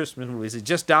action Christmas movie? Is it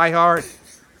just Die Hard?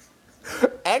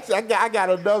 Actually, I got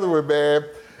another one, man.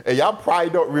 And y'all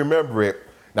probably don't remember it.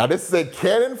 Now, this is a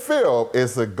Canon film.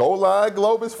 It's a Golan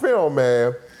Globus film,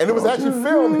 man. And it was actually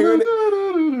filmed here in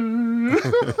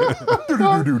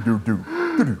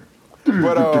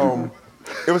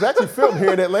it was actually filmed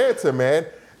here in Atlanta, man.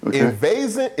 Okay.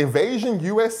 Invasion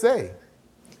USA.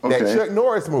 That Chuck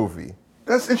Norris movie.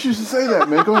 That's interesting to say that,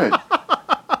 man. Go ahead.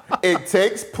 It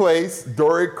takes place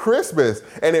during Christmas.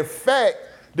 And in fact,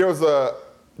 there's a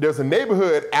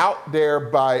neighborhood out there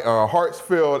by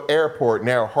Hartsfield Airport,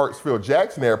 now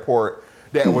Hartsfield-Jackson Airport,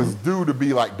 that was due to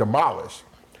be like demolished.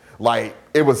 Like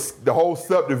it was the whole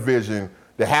subdivision,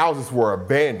 the houses were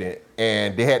abandoned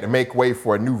and they had to make way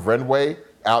for a new runway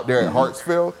out there at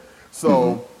Hartsfield.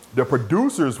 So the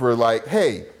producers were like,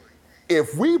 hey,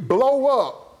 if we blow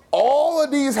up all of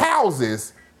these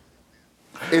houses,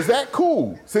 is that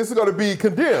cool? Since it's gonna be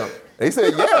condemned. They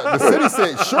said, yeah. The city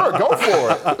said, sure, go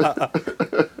for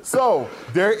it. So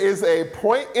there is a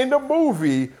point in the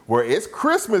movie where it's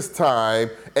Christmas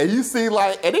time, and you see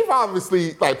and they've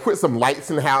obviously put some lights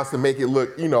in the house and make it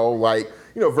look,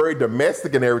 very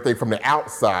domestic and everything from the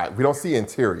outside. We don't see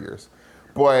interiors,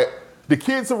 but the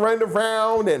kids are running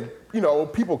around and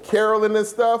people caroling and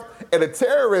stuff, and the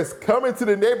terrorists come into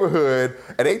the neighborhood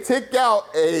and they take out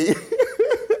a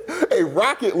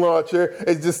rocket launcher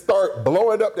and just start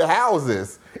blowing up the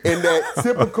houses in that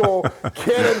typical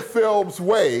Canon Films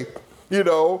way,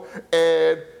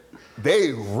 and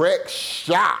they wreck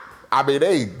shop. I mean,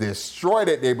 they destroy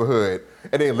that neighborhood.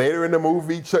 And then later in the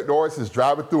movie, Chuck Norris is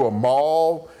driving through a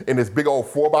mall in this big old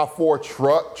 4x4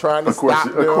 truck trying to stop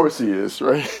them. Of course he is,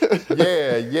 right?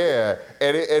 Yeah.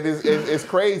 And it's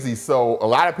crazy. So a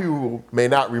lot of people may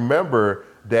not remember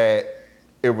that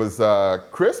it was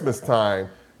Christmas time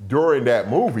during that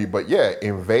movie. But yeah,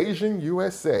 Invasion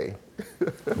USA.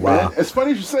 Wow. Man, it's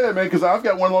funny you should say that, man, because I've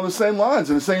got one along the same lines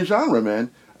in the same genre,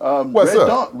 man. What's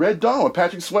up? Red Dawn with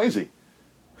Patrick Swayze.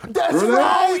 That's Remember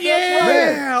right. Oh yeah!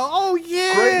 Man. Oh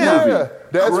yeah! Great movie. Yeah,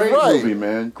 that's Great right. movie,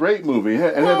 man. Great movie.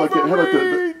 And had like the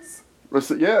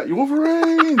you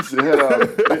Wolverines. It had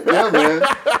yeah,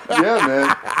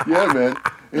 man.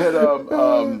 It had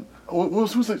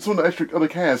who's some of the extra other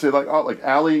cast? It had like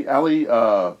Ali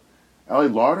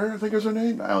Lauder, I think is her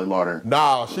name. Ali Lauder.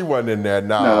 No, she wasn't in there.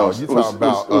 No, you talking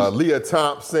about Leah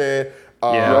Thompson,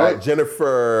 right?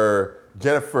 Jennifer.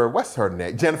 What's her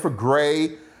name? Jennifer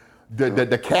Grey.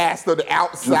 The cast of The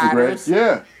Outsiders.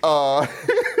 Yeah. The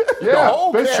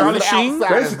whole cast Charlie of The Sheen.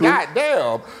 Outsiders.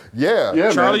 Goddamn. Yeah.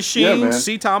 Charlie man. Sheen, Yeah, man.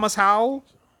 C. Thomas Howell.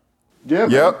 Yeah,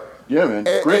 man. Yep. Yeah, man.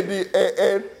 Great.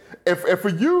 And for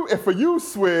you,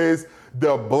 Swizz,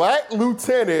 the black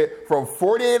lieutenant from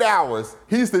 48 Hours,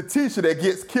 he's the teacher that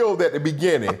gets killed at the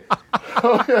beginning.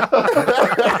 I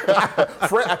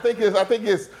think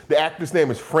it's the actor's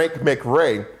name is Frank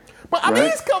McRae. But I mean,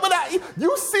 he's coming out.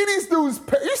 You see these dudes,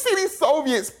 you see these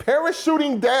Soviets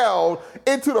parachuting down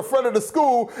into the front of the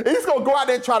school, and he's gonna go out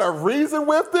there and try to reason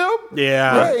with them.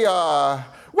 Yeah. Hey,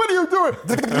 What are you doing?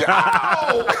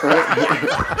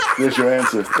 There's your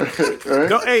answer.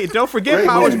 Right? Don't forget Great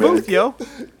Powers movie, man. Booth, yo.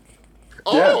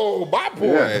 Oh, my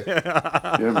boy.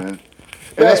 Yeah, man.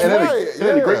 That's and right. It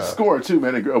had a great score too,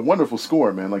 man. A wonderful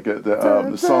score, man. Like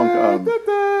the song.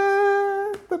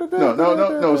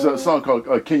 No. It's a song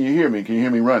called "Can You Hear Me? Can You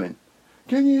Hear Me Running?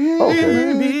 Can you hear me?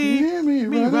 Can you hear me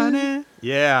running?"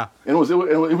 Yeah. And it was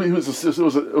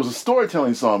a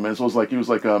storytelling song, man. So it was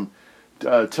like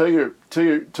tell your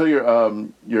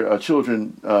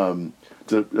children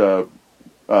to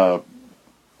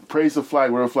praise the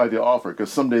flag, whatever flag they offer,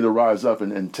 because someday they'll rise up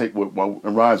and take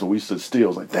and rise what we stood still. I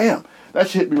was like, damn, that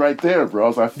shit hit me right there, bro.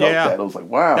 I felt that. I was like,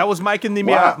 wow. That was Mike and the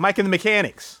Mechanics. Mike and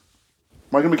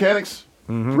the Mechanics,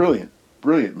 brilliant,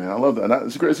 man. I love that. And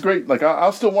it's great. Like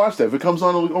I'll still watch that if it comes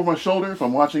on over my shoulder. If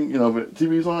I'm watching, if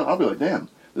TV's on, I'll be like, damn,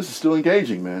 this is still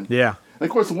engaging, man. Yeah. And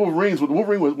of course, the Wolverine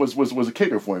was a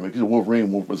kicker for him because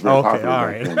Wolverine was very popular. All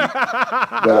right.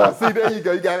 But, see, there you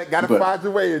go. You got to find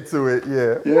your way into it.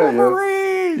 Yeah.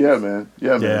 Wolverine. Yeah, man.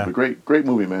 Yeah. Yeah. But great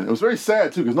movie, man. It was very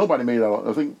sad too because nobody made it out.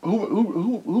 I think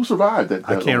who survived that?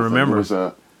 I can't remember. It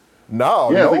was,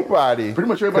 nobody. Pretty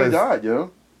much everybody died,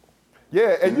 yo.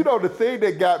 Yeah, and the thing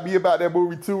that got me about that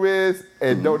movie too is,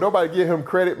 and nobody give him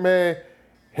credit, man.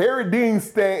 Harry Dean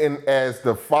Stanton as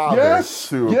the father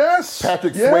to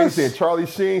Patrick Swayze and Charlie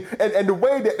Sheen, and the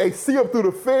way that they see him through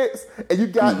the fence, and you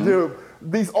got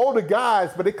these older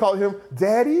guys, but they call him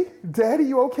Daddy,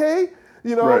 you okay?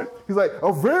 Right. He's like,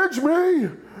 avenge me.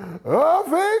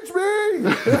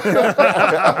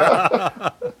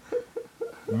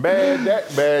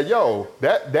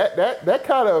 That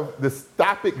kind of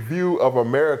dystopic view of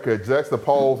America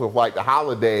juxtaposed with like the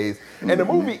holidays, and the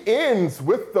movie ends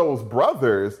with those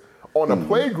brothers on a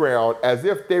playground as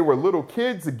if they were little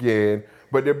kids again,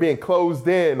 but they're being closed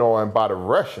in on by the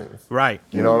Russians. Right.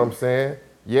 You know what I'm saying?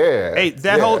 Yeah. Hey,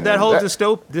 that whole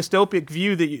dystopian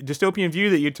view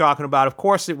that you're talking about. Of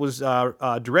course, it was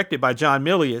directed by John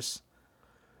Milius.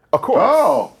 Of course.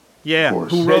 Oh. Yeah,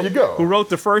 who wrote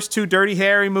the first two Dirty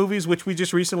Harry movies, which we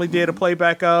just recently did a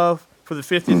playback of for the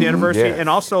 50th anniversary, and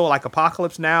also like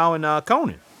Apocalypse Now and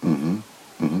Conan.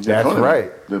 That's Conan,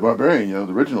 right. The Barbarian,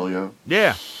 the original,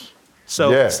 Yeah.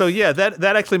 So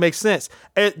that actually makes sense.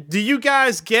 Do you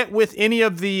guys get with any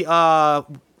of the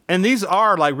and these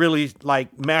are like really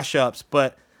like mashups,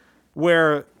 but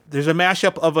where there's a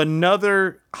mashup of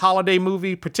another holiday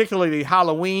movie, particularly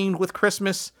Halloween with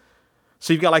Christmas?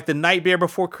 So you've got like The Nightmare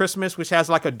Before Christmas, which has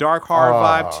like a dark horror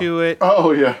vibe to it.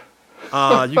 Oh yeah.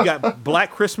 You got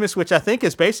Black Christmas, which I think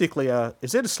is basically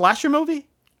is it a slasher movie?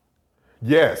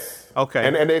 Yes. Okay.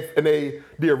 And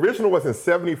the original was in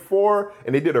 '74,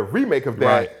 and they did a remake of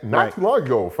that not too long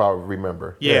ago, if I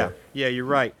remember. Yeah, you're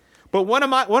right. But one of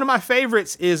my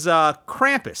favorites is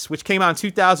Krampus, which came out in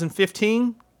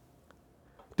 2015.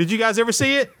 Did you guys ever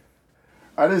see it?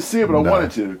 I didn't see it, but I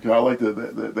wanted to because I like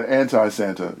the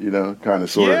anti-Santa, kind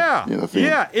of sort of, theme.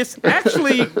 Yeah, it's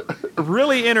actually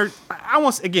really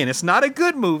it's not a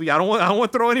good movie. I don't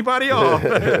want to throw anybody off.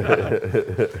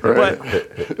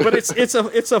 but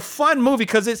it's a fun movie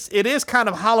because it is kind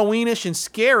of Halloweenish and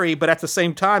scary, but at the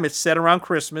same time it's set around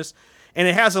Christmas, and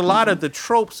it has a lot of the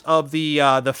tropes of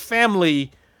the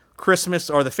family Christmas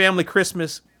or the family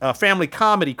Christmas family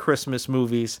comedy Christmas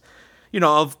movies.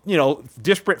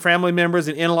 Disparate family members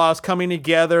and in-laws coming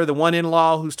together. The one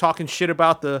in-law who's talking shit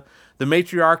about the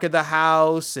matriarch of the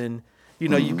house, and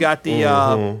you've got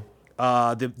the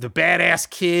badass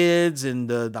kids and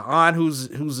the aunt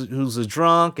who's a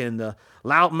drunk, and the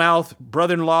loudmouth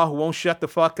brother-in-law who won't shut the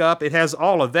fuck up. It has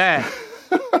all of that,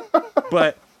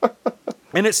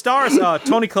 and it stars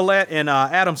Toni Collette and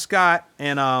Adam Scott,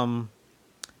 and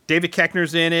David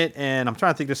Koechner's in it, and I'm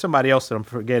trying to think there's somebody else that I'm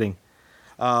forgetting.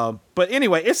 But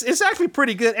anyway, it's actually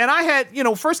pretty good. And I had,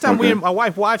 first time we and my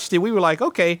wife watched it, we were like,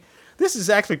 okay, this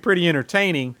is actually pretty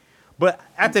entertaining. But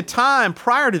at the time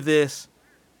prior to this,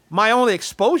 my only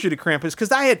exposure to Krampus,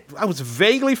 because I was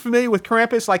vaguely familiar with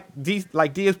Krampus, like Dee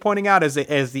is pointing out, as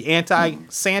the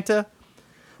anti-Santa.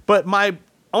 But my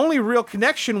only real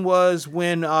connection was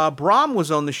when Brom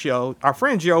was on the show, our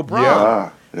friend Joe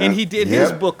Brom, and he did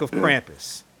his book of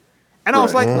Krampus. And I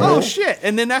was like, oh, shit.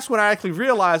 And then that's when I actually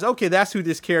realized, okay, that's who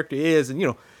this character is.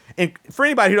 And, and for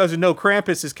anybody who doesn't know,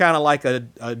 Krampus is kind of like a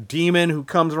demon who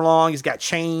comes along. He's got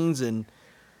chains and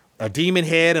a demon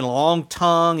head and a long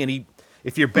tongue. And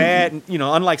if you're bad,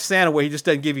 unlike Santa where he just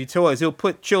doesn't give you toys, he'll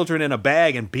put children in a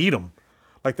bag and beat them.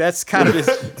 Like, that's kind of his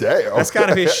that's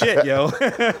kind of his shit, yo. You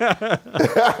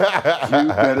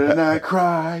better not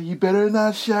cry. You better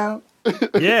not shout.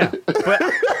 Yeah.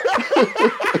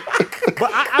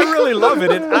 But I really love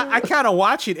it. I kind of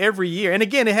watch it every year. And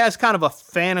again, it has kind of a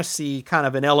fantasy kind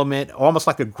of an element, almost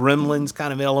like a Gremlins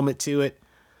kind of element to it,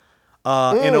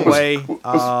 in a way.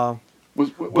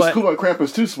 What's cool about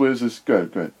Krampus too, Swizz, is go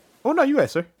ahead. Oh no, you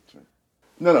guys, sir.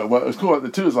 No. What was cool about the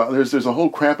two is like there's a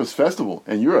whole Krampus festival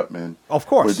in Europe, man. Of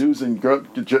course, where dudes and girls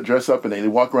dress up and they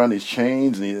walk around these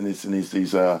chains and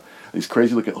these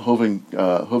crazy looking hoven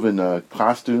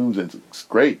costumes, and it's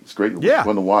great. It's great. Yeah. It's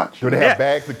fun to watch. Do they have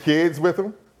bags of kids with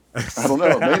them? I don't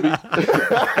know. Maybe.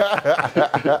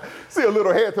 See a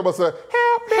little head to myself.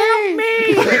 Help me!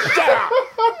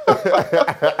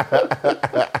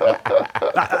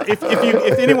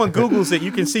 If anyone Googles it,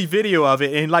 you can see video of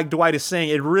it, and like Dwight is saying,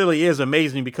 it really is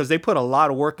amazing because they put a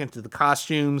lot of work into the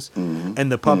costumes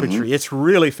and the puppetry. It's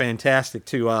really fantastic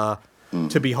to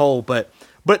behold.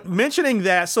 But mentioning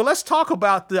that, so let's talk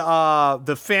about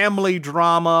the family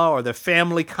drama or the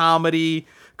family comedy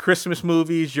Christmas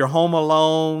movies, your Home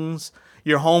Alones,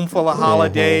 your Home Full of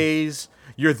Holidays,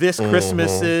 your This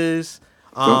Christmases.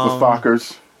 The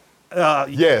Fockers.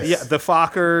 Yes. Yeah, the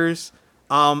Fockers.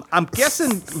 I'm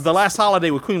guessing The Last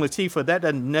Holiday with Queen Latifah, that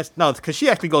doesn't no, because she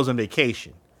actually goes on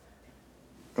vacation.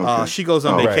 Okay. She goes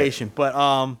on Right. vacation.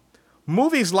 But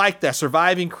movies like that,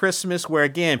 Surviving Christmas, where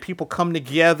again, people come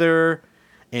together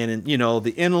and, you know,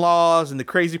 the in-laws and the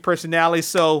crazy personalities.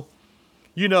 So,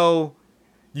 you know,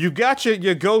 you got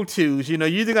your go-tos. You know,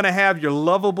 you're either going to have your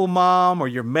lovable mom or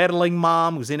your meddling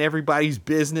mom who's in everybody's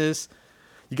business.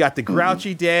 You got the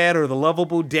grouchy dad or the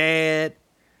lovable dad.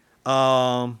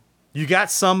 You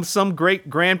got some great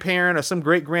grandparent or some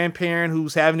great grandparent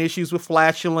who's having issues with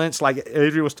flatulence, like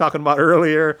Adrian was talking about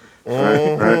earlier.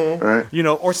 Right. You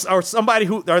know, or somebody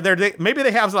who maybe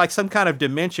they have like some kind of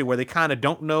dementia where they kind of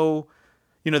don't know.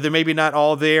 You know, they're maybe not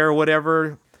all there or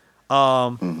whatever.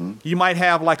 You might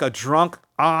have like a drunk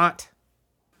aunt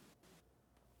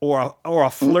or a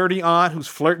flirty aunt who's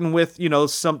flirting with, you know,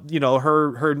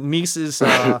 her niece's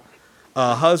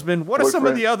husband. What are some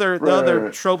of the other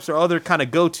tropes or other kind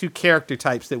of go-to character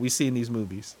types that we see in these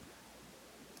movies?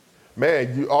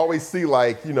 Man, you always see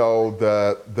like, you know,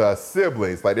 the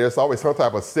siblings. Like there's always some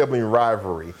type of sibling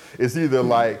rivalry. It's either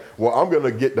like, well, I'm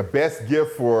going to get the best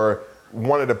gift for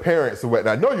one of the parents or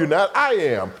whatnot. No, you're not. I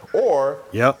am. Or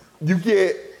you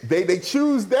get, they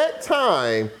choose that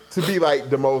time to be like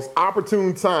the most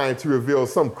opportune time to reveal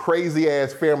some crazy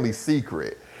ass family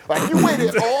secret. Like you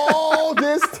waited all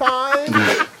this time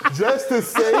just to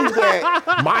say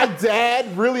that my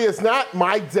dad really is not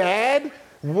my dad?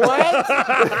 What?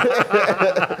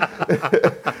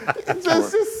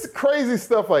 just crazy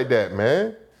stuff like that,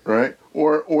 man. Right.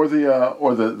 Or the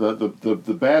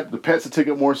pets that take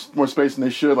up more space than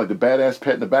they should, like the badass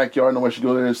pet in the backyard. Nobody should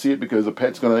go there and see it because the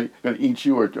pet's gonna eat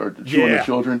you or chew on the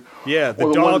children. Yeah,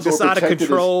 the dog that's out of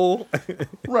control.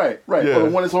 Right. Yeah. Or the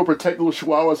one that's overprotected, little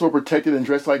chihuahua that's overprotected and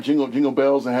dressed like jingle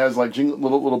bells and has like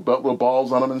little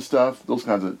balls on them and stuff. Those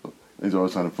kinds of things are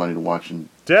always kind of funny to watch. And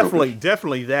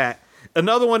Definitely that.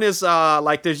 Another one is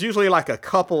like there's usually like a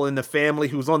couple in the family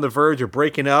who's on the verge of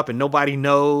breaking up and nobody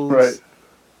knows. Right.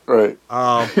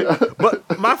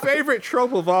 But my favorite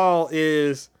trope of all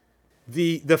is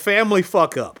the family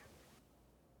fuck up.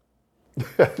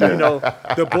 You know,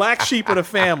 the black sheep of the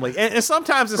family. And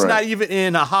sometimes it's not even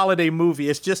in a holiday movie.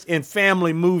 It's just in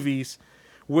family movies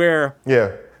where,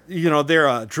 you know, they're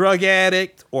a drug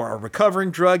addict or a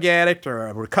recovering drug addict or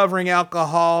a recovering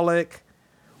alcoholic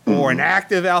or an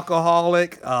active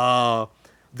alcoholic.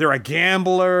 They're a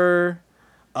gambler.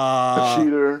 A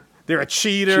cheater. They're a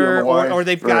cheater, or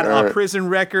they've got a prison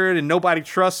record and nobody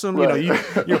trusts them. Right. You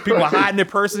know, people hiding their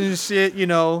person and shit. You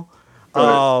know,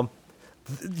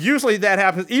 usually that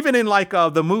happens. Even in like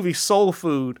the movie Soul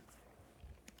Food,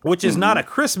 which is not a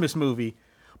Christmas movie,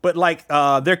 but like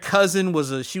their cousin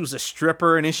was a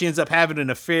stripper, and then she ends up having an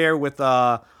affair with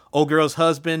old girl's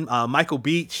husband, Michael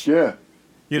Beach. Yeah,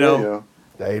 you know.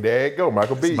 There you go,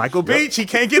 Michael Beach. Michael Beach, he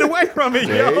can't get away from it.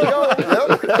 There you go.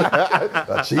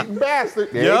 A cheating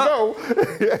bastard. There you go.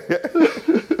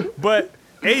 But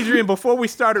Adrian, before we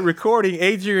started recording,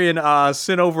 Adrian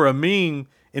sent over a meme,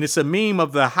 and it's a meme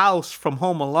of the house from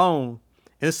Home Alone,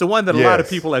 and it's the one that a lot of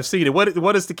people have seen. It.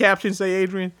 What does the caption say,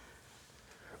 Adrian?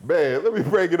 Man, let me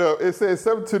break it up. It says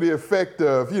something to the effect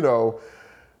of, you know,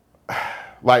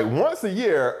 like once a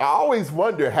year, I always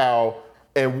wonder how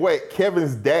and what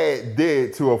Kevin's dad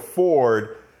did to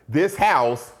afford this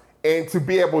house and to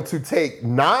be able to take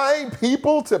 9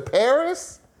 people to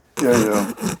Paris.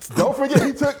 Yeah. Don't forget,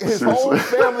 he took his whole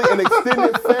family and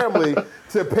extended family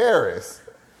to Paris.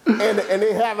 And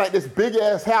they have like this big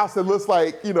ass house that looks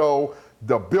like, you know,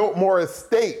 the Biltmore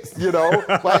Estates, you know?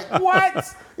 Like,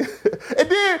 what? And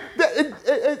then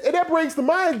that brings to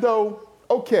mind though.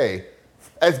 Okay,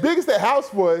 as big as that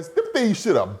house was, them things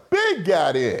should have been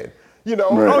got in. You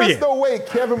know, there's no way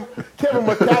Kevin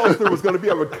McAllister was going to be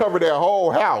able to cover that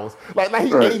whole house like he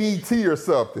ADT or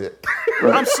something.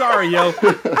 I'm sorry, yo.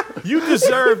 You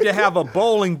deserve to have a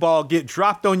bowling ball get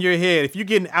dropped on your head if you're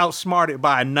getting outsmarted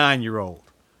by a 9-year-old.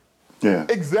 Yeah,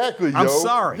 exactly. Yo. I'm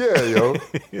sorry. Yeah, yo.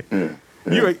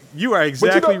 You are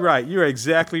exactly right. You are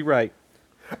exactly right.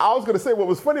 I was going to say what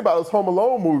was funny about those Home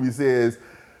Alone movies is,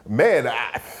 man,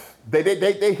 they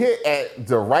hit at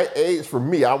the right age for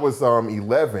me. I was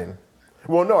 11.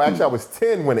 Well, no, actually, I was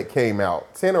 10 when it came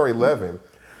out, 10 or 11.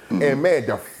 And man,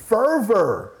 the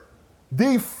fervor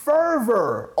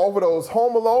over those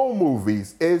Home Alone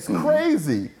movies is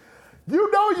crazy.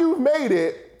 You know you've made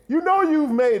it. You know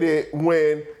you've made it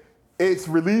when it's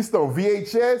released on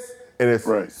VHS and it's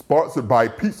sponsored by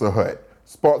Pizza Hut,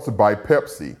 sponsored by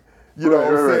Pepsi. You know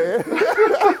what I'm saying?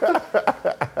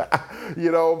 You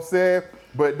know what I'm saying?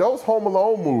 But those Home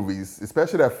Alone movies,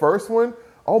 especially that first one,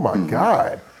 oh my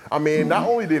God. I mean, not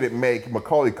only did it make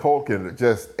Macaulay Culkin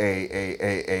just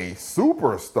a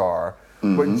superstar,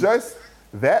 but just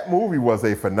that movie was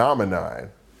a phenomenon,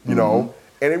 you know?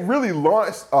 And it really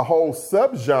launched a whole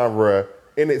subgenre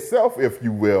in itself, if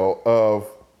you will, of,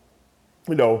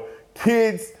 you know,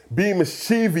 kids being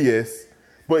mischievous,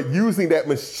 but using that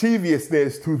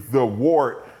mischievousness to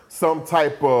thwart some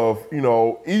type of, you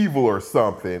know, evil or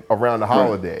something around the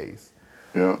holidays.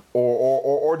 Yeah.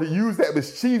 Or to use that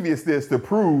mischievousness to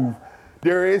prove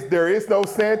there is no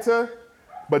Santa,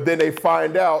 but then they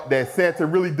find out that Santa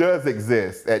really does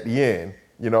exist at the end.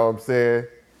 You know what I'm saying?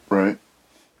 Right.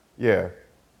 Yeah.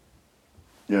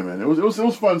 Yeah, man. It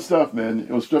was fun stuff, man. It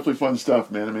was definitely fun stuff,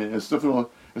 man. I mean, it's one of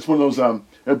those.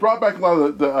 It brought back a lot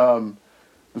of the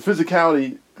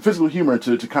physical humor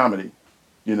to comedy.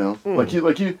 You know, like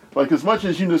as much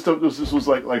as you know, this was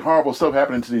like horrible stuff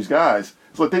happening to these guys.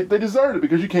 It's like they deserved it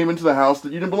because you came into the house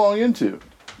that you didn't belong into.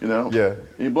 You know. Yeah.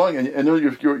 And you belong, and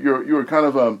you're kind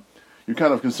of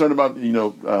concerned about a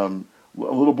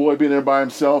little boy being there by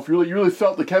himself. You really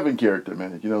felt the Kevin character,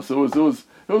 man. You know, so it was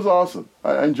awesome.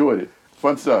 I enjoyed it.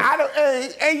 Fun stuff.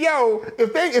 Hey, yo,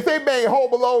 if they made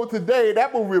Home Alone today,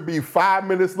 that movie would be 5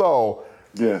 minutes long.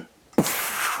 Yeah.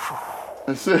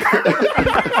 That's it.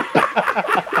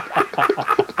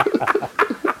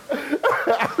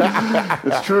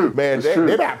 It's true. Man,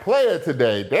 they're not playing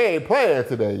today. They ain't playing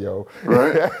today, yo.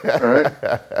 Right.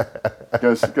 Got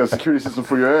a security system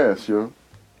for your ass, yo.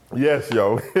 Yes,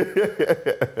 yo.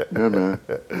 Yeah,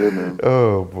 man.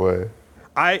 Oh, boy.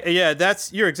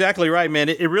 You're exactly right, man.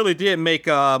 It really did make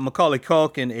Macaulay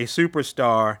Culkin a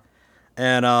superstar,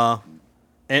 and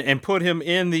put him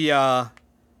in the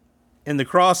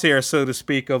crosshair, so to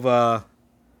speak, of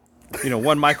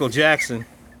one Michael Jackson.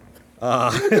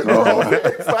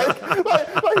 It's like he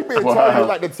being targeted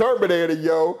like the Terminator,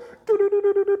 yo.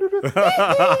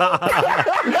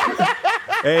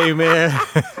 Hey, man.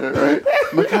 Right.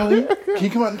 Macaulay, can you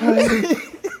come out and play?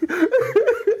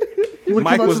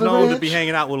 Mike was known to be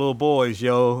hanging out with little boys,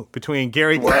 yo, between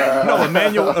Gary... Wow. No,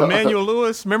 Emmanuel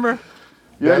Lewis, remember?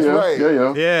 Yeah, That's right.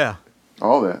 Yeah.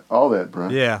 All that, bro.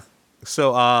 Yeah.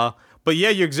 So, but yeah,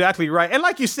 you're exactly right. And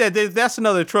like you said, that's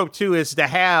another trope, too, is to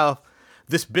have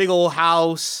this big old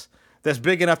house that's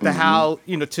big enough to house,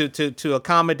 to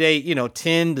accommodate,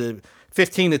 10 to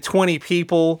 15 to 20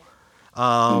 people.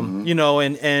 So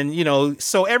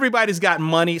everybody's got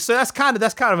money. So that's kind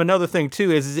of another thing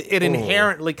too, is it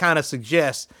inherently kind of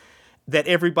suggests that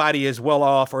everybody is well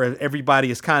off, or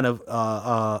everybody is kind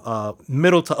of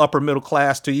middle to upper middle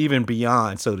class to even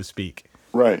beyond, so to speak.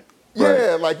 Right.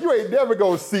 Yeah, like you ain't never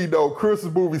gonna see no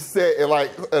Christmas movie set in like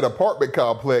an apartment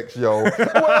complex, yo.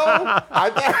 Well, I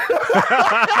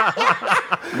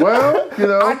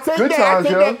good times,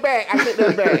 yo. I take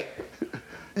that back.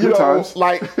 Good times.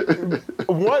 Like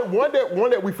one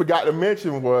that we forgot to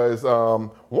mention was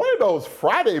one of those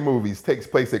Friday movies takes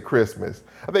place at Christmas.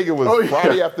 I think it was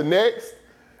Friday After Next,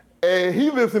 and he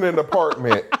lives in an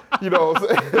apartment. You know what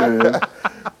I'm saying?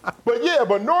 Yeah.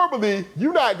 But normally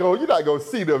you're not gonna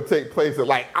see them take place at,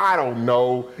 like, I don't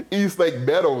know, Eastlake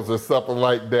Meadows or something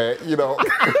like that. You know.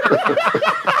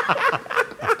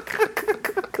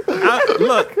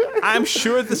 Look, I'm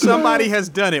sure that somebody has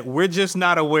done it. We're just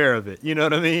not aware of it. You know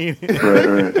what I mean?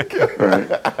 Right.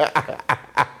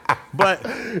 But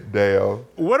damn.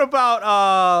 What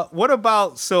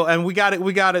about so, and we got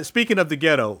it. Speaking of the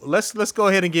ghetto, let's go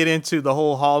ahead and get into the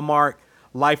whole Hallmark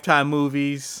Lifetime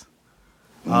movies.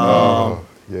 Yeah.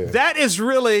 That is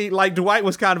really, like Dwight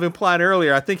was kind of implying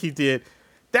earlier, I think he did.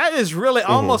 that is really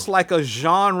almost like a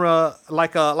genre,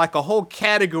 like a whole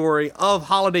category of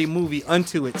holiday movie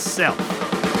unto itself.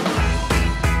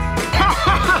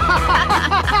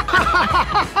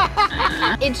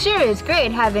 It sure is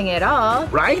great having it all.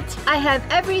 Right? I have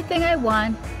everything I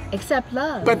want except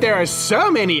love. But there are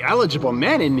so many eligible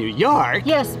men in New York.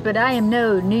 Yes, but I am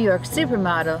no New York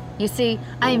supermodel. You see,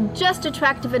 I am just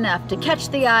attractive enough to catch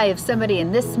the eye of somebody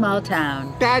in this small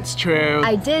town. That's true.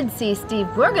 I did see Steve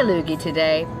Borgaloogie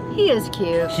today. He is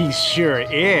cute. He sure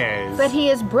is. But he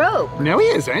is broke. No, he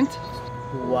isn't.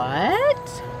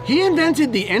 What? He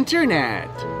invented the internet.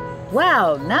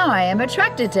 Wow, now I am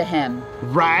attracted to him.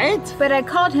 Right? But I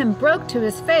called him broke to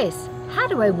his face. How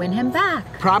do I win him back?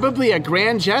 Probably a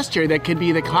grand gesture that could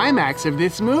be the climax of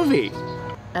this movie.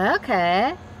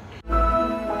 Okay.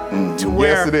 To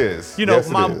where, Yes, it is. You know,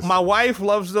 Yes, it is. my wife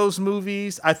loves those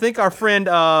movies. I think our friend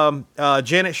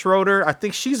Janet Schroeder, I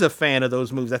think she's a fan of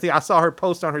those movies. I think I saw her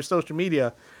post on her social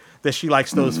media that she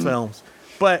likes those films.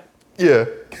 But Yeah.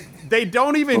 they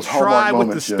don't even Those Hallmark try with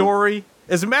moments, the yeah. story.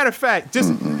 As a matter of fact,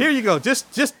 just here you go.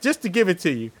 Just to give it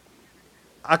to you.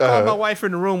 I called my wife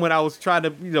in the room when I was trying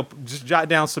to, just jot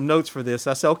down some notes for this.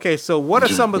 I said, okay, so what are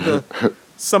some of the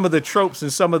tropes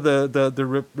and some of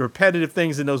the repetitive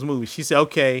things in those movies? She said,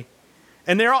 okay,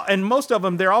 and most of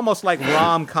them they're almost like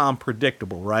rom-com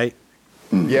predictable, right?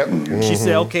 Yep. She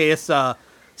said, okay, it's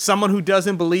someone who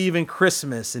doesn't believe in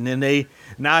Christmas, and then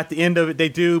now at the end of it they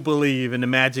do believe in the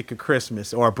magic of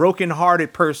Christmas, or a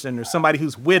broken-hearted person, or somebody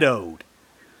who's widowed,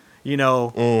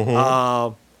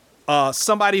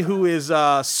 somebody who is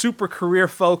super career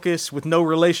focused with no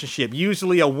relationship,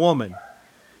 usually a woman,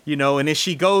 and then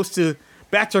she goes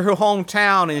back to her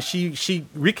hometown and she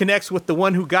reconnects with the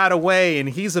one who got away and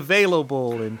he's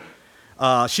available, and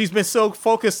she's been so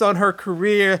focused on her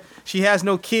career she has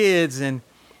no kids, and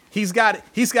he's got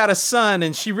a son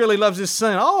and she really loves his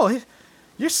son. Oh,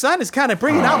 your son is kind of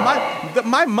bringing out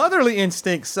my motherly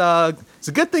instincts. It's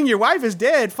a good thing your wife is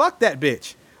dead. Fuck that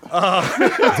bitch.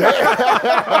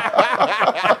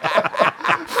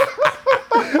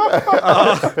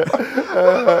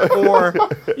 Or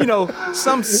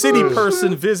some city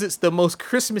person visits the most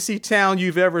Christmassy town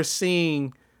you've ever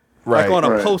seen, like on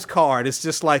a postcard. It's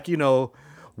just like,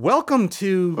 welcome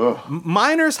to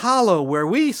Miners Hollow, where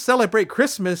we celebrate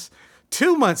Christmas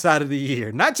 2 months out of the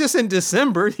year, not just in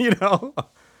December.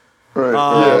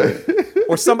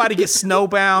 Or somebody gets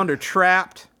snowbound or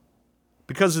trapped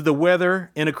because of the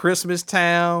weather in a Christmas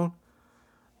town.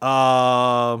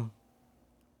 The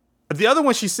other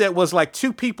one she said was like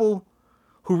two people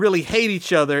who really hate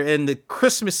each other, and the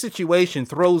Christmas situation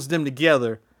throws them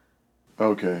together.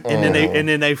 Okay. And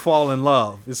then they fall in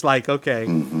love. It's like, okay.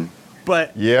 Mm-hmm.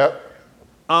 But Yep.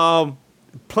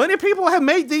 plenty of people have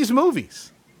made these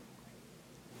movies.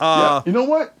 Yeah. You know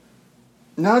what?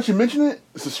 Now that you mention it,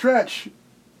 it's a stretch,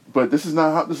 but this is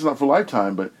not for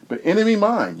Lifetime. But Enemy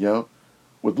Mine,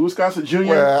 with Louis Gossett Jr.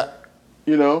 Well,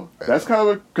 that's kind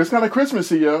of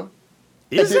Christmassy, yo.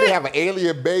 and did they have an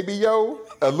alien baby, yo?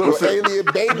 A little alien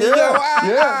baby, yo?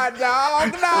 Yeah.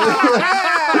 Dog, no.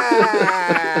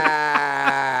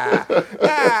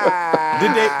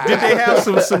 Did they have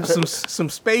some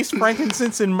space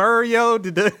frankincense and myrrh, yo?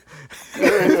 Did the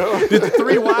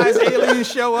three wise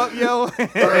aliens show up, yo?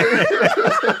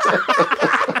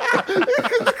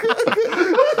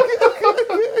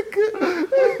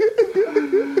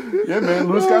 Yeah, man.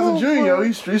 Louis Gossett Jr., yo.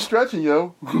 He's stretching,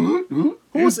 yo. Who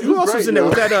else was in there?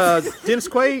 Was that Dennis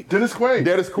Quaid? Dennis Quaid.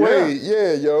 Dennis Quaid,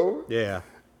 yeah, yo. Yeah.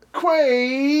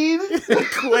 Quaid.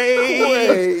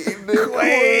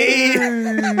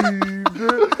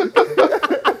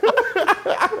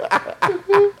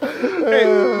 Hey,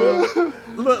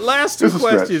 look, last two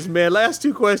questions, man. Last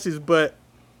two questions, but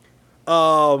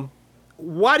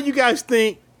why do you guys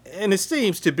think, and it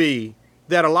seems to be,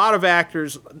 that a lot of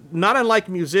actors, not unlike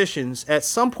musicians, at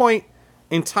some point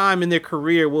in time in their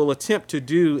career will attempt to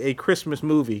do a Christmas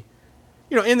movie?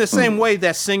 In the same way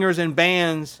that singers and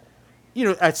bands,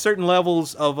 at certain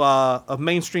levels of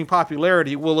mainstream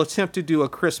popularity will attempt to do a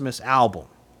Christmas album.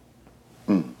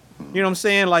 You know what I'm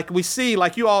saying? Like we see,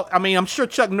 like you all, I mean, I'm sure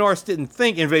Chuck Norris didn't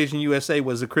think Invasion USA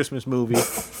was a Christmas movie,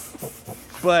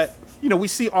 but, we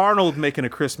see Arnold making a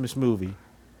Christmas movie.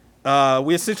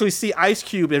 We essentially see Ice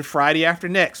Cube in Friday After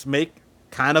Next make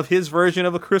kind of his version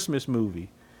of a Christmas movie.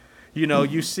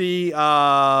 You see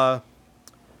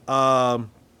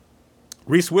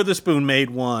Reese Witherspoon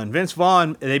made one. Vince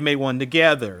Vaughn, they made one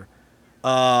together.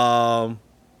 I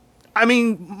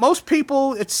mean, most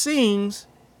people, it seems,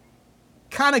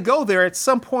 kind of go there at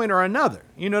some point or another.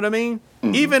 You know what I mean?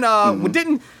 Even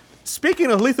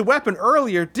speaking of Lethal Weapon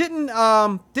earlier, didn't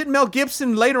Mel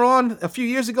Gibson later on a few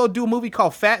years ago do a movie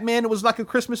called Fat Man? It was like a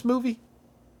Christmas movie.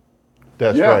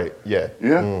 That's right. Yeah.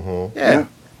 Yeah. Mm-hmm. Yeah.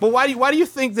 But why do you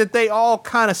think that they all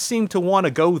kind of seem to want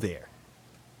to go there?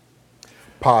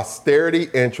 Posterity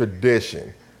and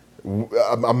tradition.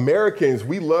 Americans,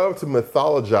 we love to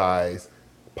mythologize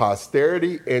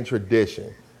posterity and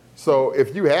tradition. So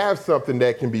if you have something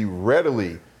that can be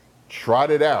readily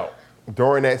trotted out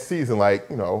during that season, like,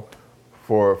 you know,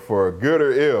 for good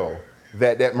or ill,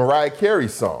 that Mariah Carey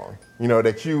song, you know,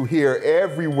 that you hear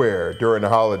everywhere during the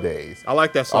holidays. I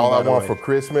like that song. All I Want for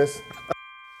Christmas.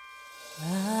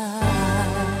 I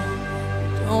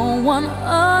don't want a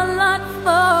lot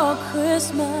for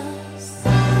Christmas.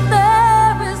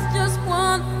 There is just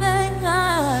one thing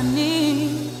I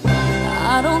need.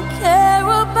 I don't care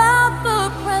about the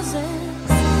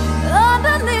presents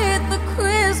underneath the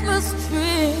Christmas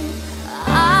tree.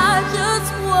 I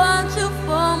just want you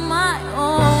for my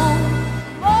own.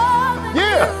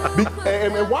 Yeah,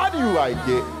 and why do you like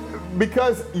it?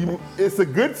 Because it's a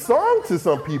good song to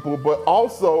some people, but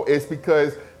also it's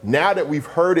because now that we've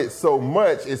heard it so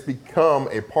much, it's become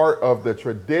a part of the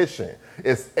tradition.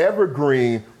 It's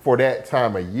evergreen for that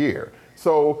time of year.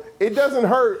 So it doesn't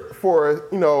hurt for,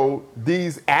 you know,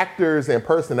 these actors and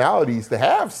personalities to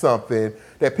have something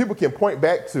that people can point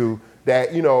back to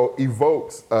that, you know,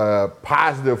 evokes a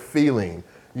positive feeling,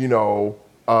 you know,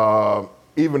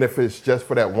 even if it's just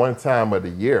for that one time of the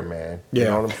year, man. You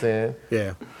know what I'm saying?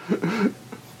 Yeah.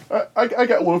 I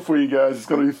got one for you guys. It's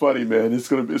gonna be funny, man. It's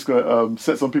gonna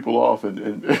set some people off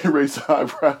and raise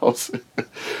eyebrows.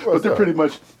 But they can pretty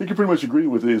much agree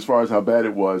with it as far as how bad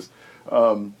it was.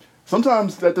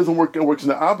 Sometimes that doesn't work. It works in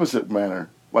the opposite manner,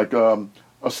 like a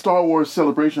Star Wars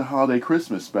Celebration Holiday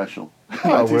Christmas special.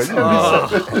 That is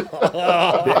legend.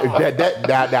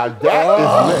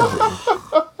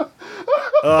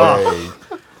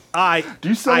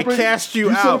 I cast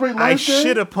you out. I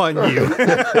shit upon you.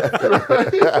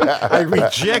 I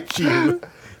reject you.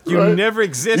 You never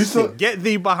existed. Get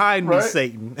thee behind me,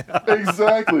 Satan.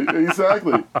 Exactly. Do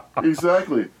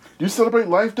you celebrate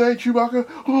Life Day, Chewbacca?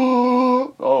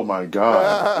 Oh my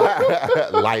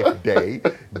God. Life Day.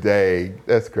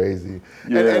 That's crazy.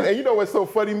 Yeah. And you know what's so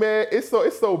funny, man? It's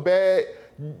so bad.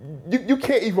 You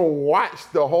can't even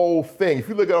watch the whole thing. If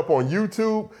you look it up on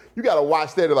YouTube, you got to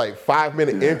watch that at like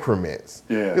 5-minute increments.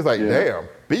 Yeah. It's like, damn,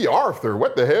 B. Arthur,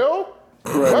 what the hell?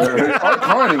 Right.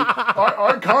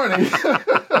 Art Carney.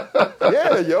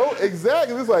 Yeah, yo,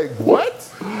 exactly. It's like,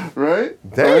 what? Right?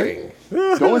 Dang.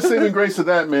 Right? The only saving grace of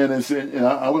that, man, is, and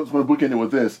I was going to bookend it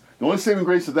with this. The only saving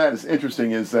grace of that is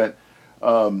interesting is that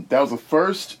that was the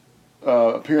first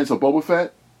appearance of Boba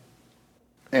Fett,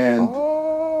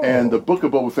 and the book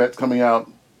of Boba Fett's coming out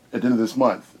at the end of this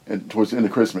month, and towards the end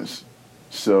of Christmas.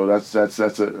 So that's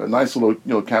a nice little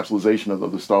capsulization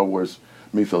of the Star Wars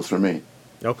mythos for me.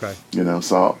 Okay.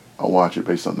 So I'll watch it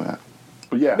based on that.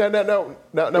 But yeah. Now,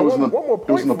 one more point.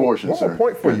 It was an abortion, sir. One more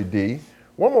point for you, D.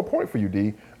 One more point for you,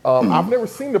 D. I've never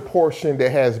seen the portion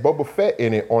that has Boba Fett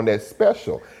in it on that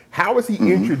special. How was he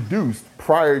introduced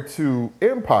prior to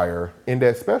Empire in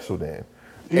that special then?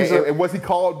 And was he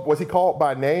called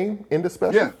by name in the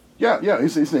special? Yeah.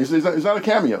 He's not a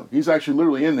cameo. He's actually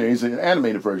literally in there. He's an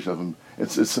animated version of him.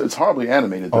 It's horribly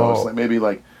animated though. It's like maybe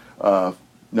like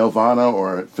Nelvana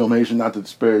or Filmation, not to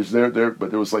disparage there, but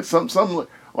there was like some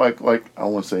like I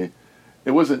don't want to say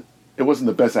it wasn't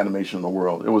the best animation in the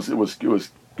world. It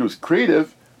was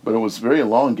creative, but it was very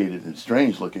elongated and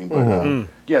strange looking. But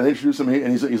they introduced him,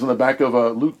 and he's on the back of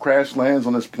Luke crash lands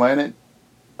on this planet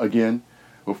again.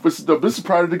 Well, this is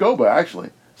prior to Dagobah,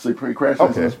 actually. So he crash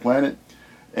lands on this planet,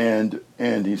 and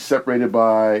he's separated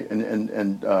by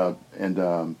and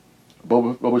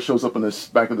Boba shows up in this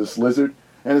back of this lizard,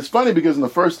 and it's funny because in the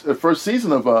first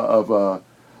season of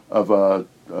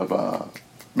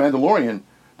Mandalorian,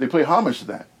 they play homage to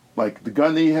that. Like the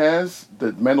gun that he has,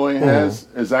 that Mandalorian has,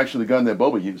 is actually the gun that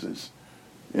Boba uses,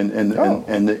 and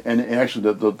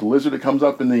actually the lizard that comes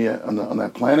up in on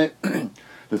that planet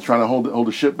that's trying to hold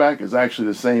the ship back is actually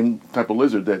the same type of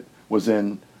lizard that was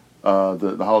in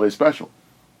the holiday special.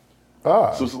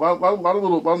 So it's a lot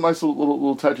of nice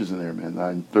little touches in there, man, that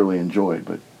I thoroughly enjoyed.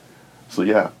 And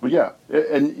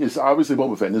it's obviously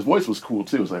Boba Fett, and his voice was cool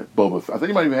too. It was like Boba Fett. I think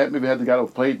he might have maybe had the guy who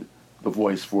played the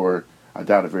voice for. I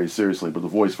doubt it very seriously, but the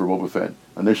voice for Boba Fett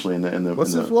initially in the what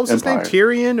was Empire. his name?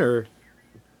 Tyrion or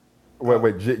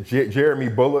Jeremy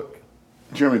Bullock.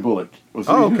 Jeremy Bullock was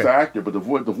he was an actor, but the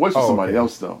voice was somebody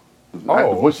else though. The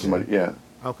voice was somebody. Yeah.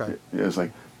 Okay. Yeah, it's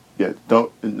like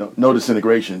no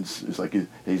disintegrations. It's like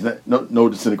he's not no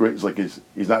disintegration. It's like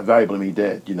he's not valuable to me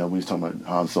dead. You know, when he's talking about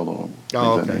Han Solo. And things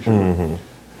of that nature.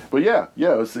 But yeah,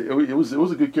 it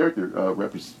was a good character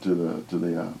reference to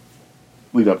the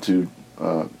lead up to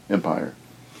Empire.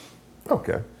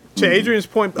 Okay. To Adrian's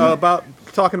point about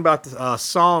talking about the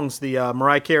songs, the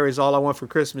Mariah Carey's "All I Want for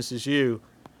Christmas Is You."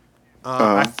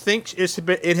 I think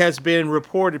it has been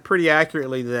reported pretty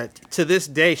accurately that to this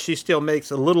day she still makes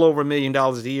a little over $1 million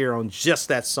a year on just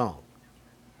that song.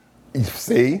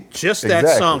 See, just that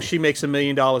song, she makes $1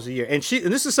 million a year, and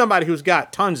this is somebody who's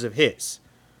got tons of hits,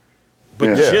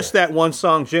 but just that one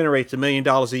song generates $1 million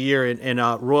a year in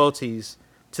royalties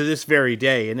to this very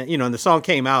day. And and the song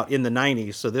came out in the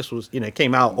 '90s, so this was it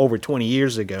came out over 20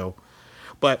 years ago.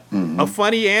 But a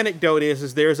funny anecdote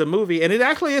is there's a movie, and it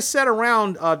actually is set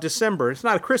around December. It's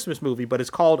not a Christmas movie, but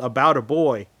it's called About a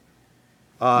Boy.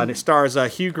 And it stars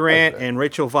Hugh Grant and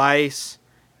Rachel Weisz.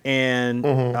 And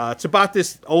it's about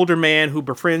this older man who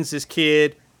befriends this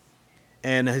kid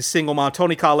and his single mom.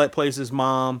 Toni Collette plays his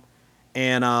mom.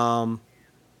 And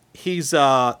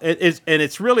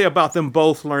it's really about them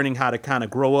both learning how to kind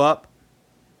of grow up.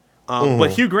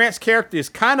 But Hugh Grant's character is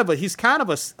kind of a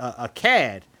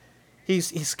cad.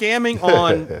 He's scamming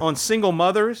on single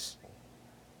mothers,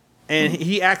 and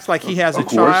he acts like he has a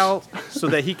child so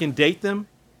that he can date them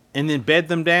and then bed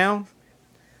them down.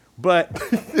 But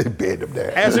bed them down.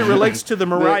 As it relates to the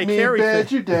Mariah Carey bed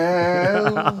thing, you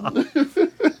down.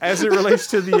 As it relates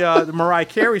to the Mariah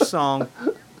Carey song,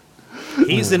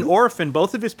 he's an orphan.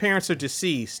 Both of his parents are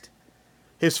deceased.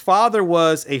 His father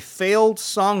was a failed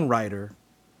songwriter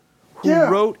who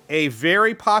wrote a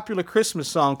very popular Christmas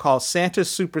song called Santa's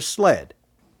Super Sled.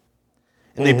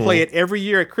 And they play it every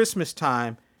year at Christmas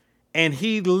time. And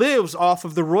he lives off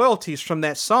of the royalties from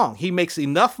that song. He makes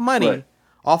enough money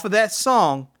off of that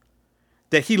song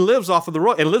that he lives off of the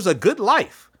royalties and lives a good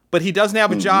life. But he doesn't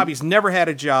have a job. He's never had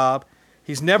a job.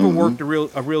 He's never worked a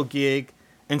real gig.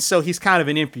 And so he's kind of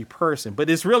an empty person. But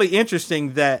it's really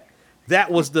interesting that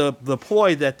was the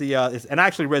ploy that and I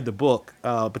actually read the book,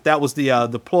 but that was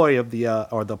the ploy of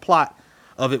or the plot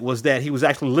of it was that he was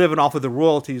actually living off of the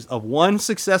royalties of one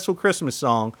successful Christmas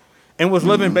song, and was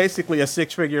living basically a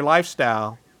 6-figure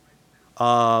lifestyle,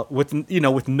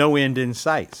 with no end in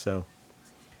sight. So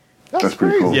that's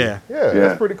pretty cool. Yeah,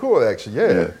 that's pretty cool actually.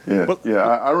 I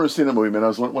remember seeing that movie, man. That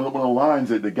was one of the lines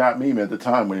that got me, man, at the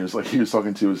time when he was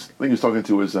talking to his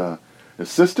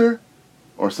sister.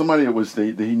 Or somebody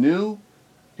that he knew.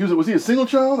 Was he a single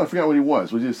child? I forgot what he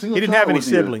was. Was he a single child? He didn't have any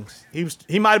siblings.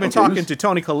 He might have been talking to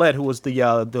Toni Collette, who was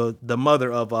the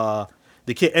mother of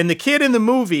the kid. And the kid in the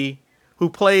movie who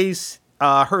plays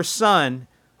her son,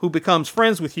 who becomes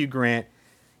friends with Hugh Grant,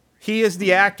 he is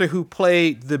the actor who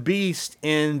played the Beast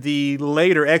in the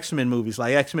later X-Men movies,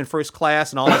 like X-Men First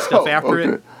Class and all that stuff after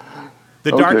it.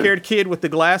 The dark-haired kid with the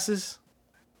glasses.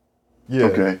 Yeah.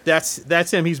 Okay.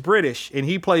 That's him. He's British, and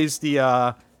he plays he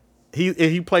was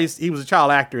a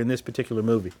child actor in this particular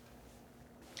movie.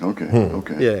 Okay.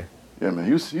 Okay. Yeah, man.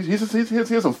 He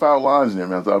has some foul lines in there,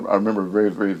 man. I remember very,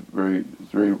 very, very,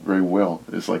 very, very well.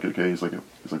 It's like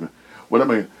what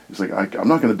am I? It's like I'm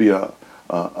not going to be a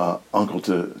uncle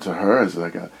to her. It's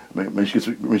like when she gets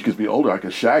to be older, I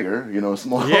could shag her.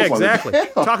 Small. Yeah, exactly.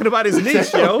 Talking about his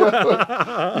niece, yo. Like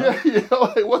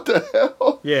what the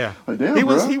hell? Yeah, like, damn, he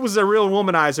was a real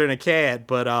womanizer and a cad,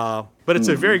 but it's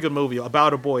a very good movie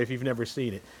about a boy if you've never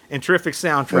seen it, and terrific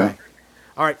soundtrack. Yeah.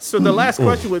 All right, so the last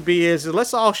question would be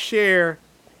let's all share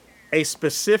a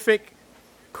specific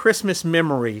Christmas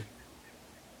memory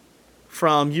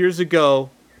from years ago.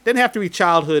 Doesn't have to be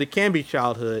childhood; it can be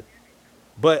childhood.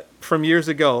 But from years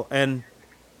ago, and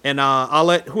I'll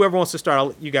let whoever wants to start. I'll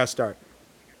let you guys start.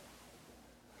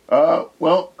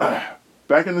 Well,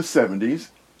 back in the 70s,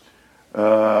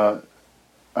 I've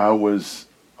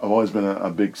always been a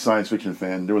big science fiction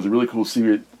fan. There was a really cool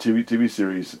TV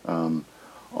series on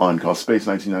called Space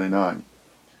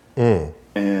 1999,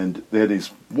 and they had these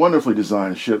wonderfully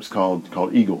designed ships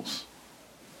called Eagles,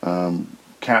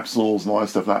 capsules and all that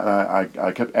stuff. And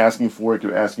I kept asking for it.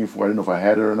 I didn't know if I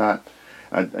had it or not.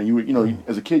 And you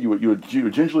as a kid, you would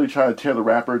gingerly try to tear the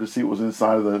wrapper to see what was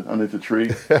inside of underneath the tree.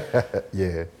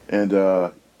 Yeah. And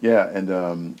I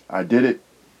did it,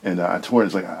 and I tore it.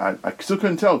 It's like I still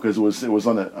couldn't tell because it was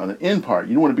on the end part.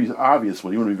 You don't want to be obvious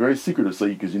with it. You want to be very secretive, so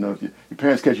because if your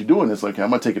parents catch you doing this, like, I'm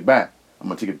gonna take it back.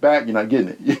 You're not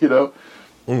getting it.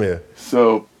 Yeah.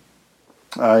 So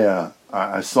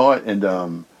I saw it,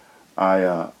 and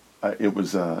it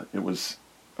was a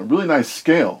really nice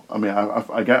scale. I mean,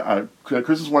 I got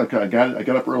Christmas morning. I got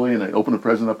up early and I opened the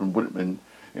present up and put it in,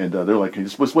 and they're like, hey,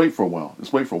 just wait for a while.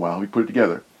 We put it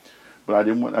together. but I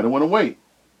didn't want to wait.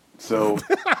 So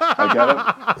I got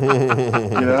up,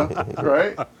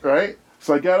 right?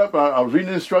 So I got up. I was reading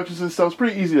the instructions and stuff. It was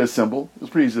pretty easy to assemble.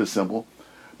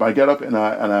 But I got up and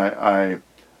I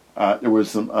there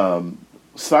was some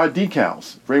side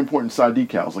decals, very important side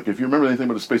decals. Like if you remember anything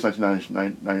about the Space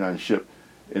 1999 ship,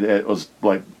 it was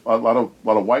like a lot of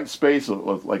white space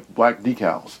with like black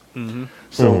decals. Mm-hmm.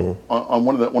 So on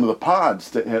one of the pods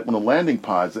that had one of the landing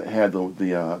pods that had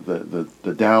the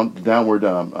downward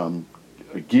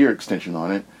gear extension on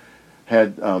it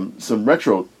had some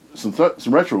retro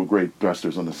grade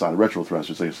thrusters on the side, retro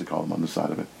thrusters they used to call them on the side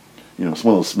of it. You know, it's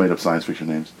one of those made up science fiction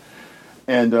names.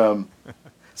 And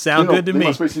sound good to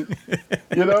me. Space,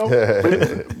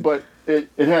 but it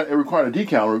required a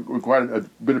decal, required a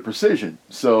bit of precision.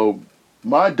 So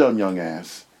my dumb young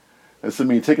ass, instead of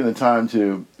me taking the time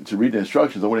to read the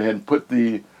instructions, I went ahead and put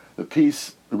the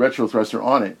retro thruster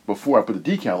on it before I put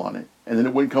the decal on it, and then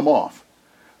it wouldn't come off.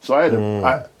 So I had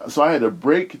to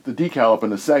break the decal up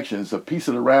into sections, piece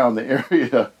it around the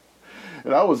area,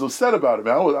 and I was upset about it.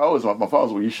 Man, my father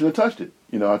was, well, you shouldn't have touched it.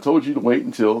 You know, I told you to wait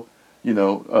until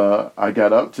I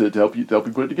got up to help you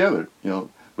put it together. You know,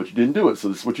 but you didn't do it, so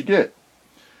this is what you get.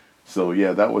 So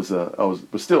yeah, that was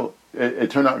but still,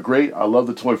 it turned out great. I love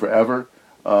the toy forever.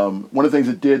 One of the things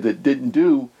it didn't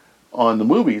do on the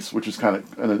movies, which is kind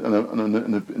of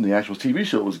in the actual TV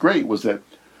show, was great, was that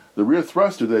the rear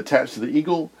thruster that attached to the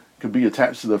Eagle could be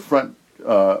attached to the front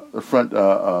of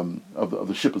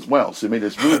the ship as well. So it made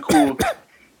this really cool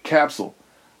capsule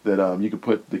that you could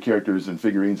put the characters and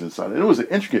figurines inside. And it was an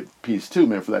intricate piece too,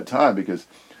 man, for that time, because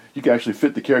you could actually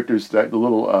fit the characters, the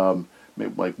little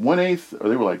maybe like 1/8, or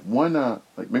they were like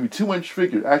like maybe 2-inch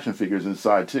action figures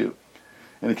inside too.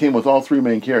 And it came with all 3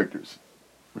 main characters,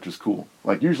 which is cool.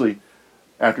 Like usually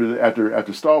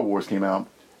after Star Wars came out,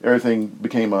 everything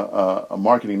became a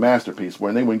marketing masterpiece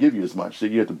where they wouldn't give you as much, so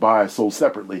you had to buy sold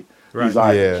separately these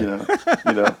items.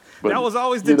 Yeah. But, that was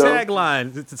always the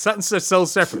tagline. Something sold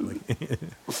separately.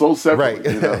 Sold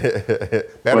separately.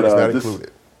 Right. Batteries not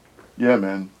included. Yeah,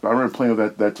 man. I remember playing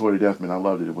with that toy to death, man. I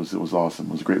loved it. It was awesome.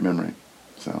 It was a great memory.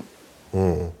 So.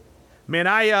 Man,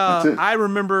 I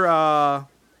remember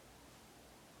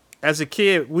as a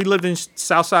kid, we lived in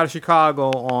south side of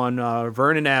Chicago on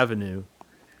Vernon Avenue.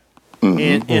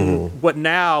 And what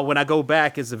now, when I go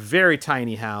back, is a very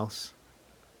tiny house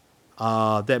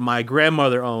that my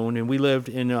grandmother owned, and we lived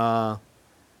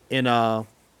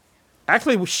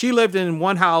actually she lived in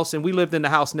one house, and we lived in the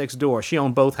house next door. She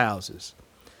owned both houses,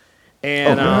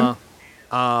 and and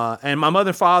my mother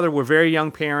and father were very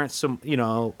young parents. So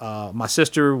my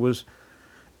sister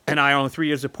and I are only 3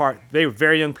 years apart. They were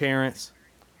very young parents,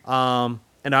 and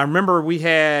I remember we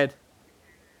had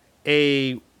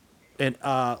an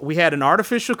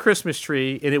artificial Christmas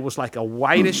tree, and it was like a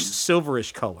whitish,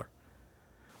 silverish color.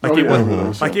 Like it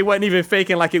wasn't even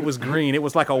faking like it was green. It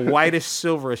was like a whitish,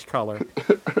 silverish color.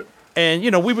 And,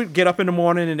 we would get up in the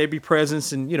morning and there'd be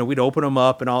presents, and, we'd open them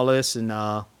up and all this. And,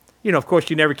 of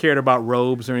course, you never cared about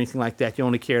robes or anything like that. You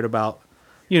only cared about,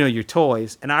 your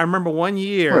toys. And I remember one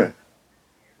year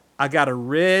I got a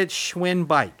red Schwinn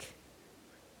bike.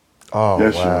 Oh,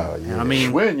 wow. Yeah. I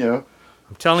mean, Schwinn, yo.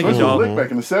 I'm telling you, dog. Back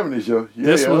in the 70s, yo.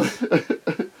 Yeah,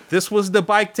 this was the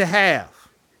bike to have.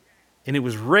 And it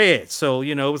was red. So,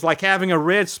 it was like having a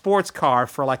red sports car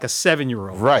for like a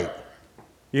 7-year-old. Right.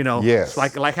 Yes.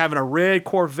 It's like having a red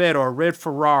Corvette or a red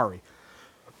Ferrari.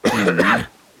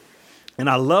 And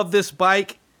I love this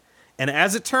bike. And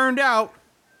as it turned out,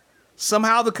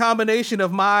 somehow the combination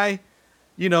of my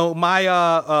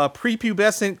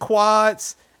prepubescent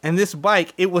quads and this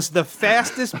bike, it was the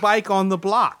fastest bike on the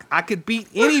block. I could beat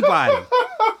anybody.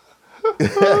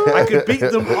 I could beat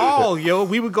them all, yo.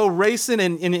 We would go racing,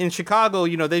 and in Chicago,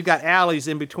 they've got alleys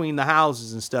in between the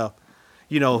houses and stuff.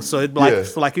 So it'd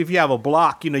like if you have a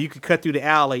block, you could cut through the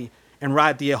alley and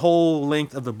ride the whole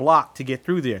length of the block to get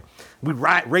through there. We'd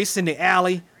race in the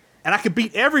alley, and I could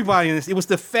beat everybody in this. It was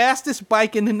the fastest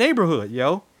bike in the neighborhood,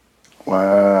 yo.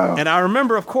 Wow. And I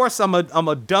remember, of course, I'm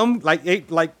a dumb, like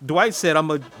Dwight said,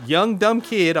 I'm a young, dumb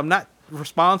kid. I'm not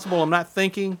responsible. I'm not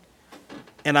thinking.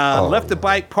 And I left the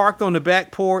bike parked on the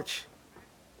back porch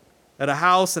at a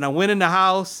house, and I went in the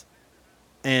house,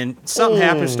 and something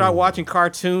happened. Start watching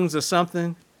cartoons or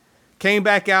something. Came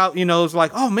back out, it was like,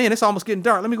 oh, man, it's almost getting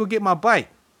dark. Let me go get my bike.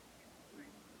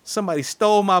 Somebody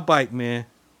stole my bike, man.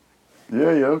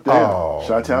 Yeah, yo, damn.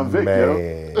 Chi-Town Vic,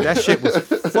 man. yo. That shit was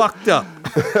fucked up.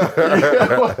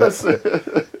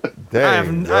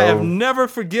 Dang, I have never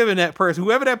forgiven that person.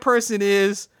 Whoever that person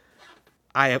is,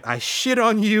 I shit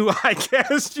on you. I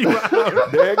cast you out.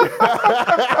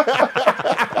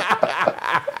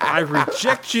 I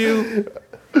reject you.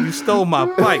 You stole my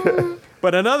bike.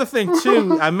 But another thing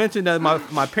too, I mentioned that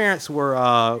my parents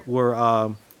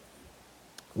were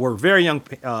very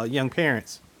young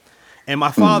parents, and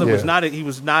my father was not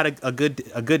a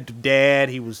good dad.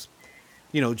 He was,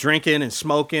 drinking and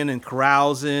smoking and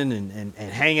carousing and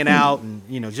hanging out,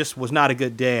 and just was not a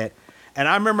good dad. And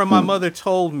I remember my mother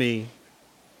told me,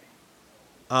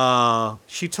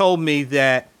 she told me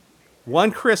that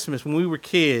one Christmas when we were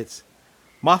kids,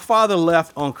 my father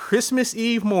left on Christmas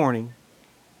Eve morning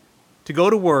to go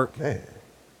to work,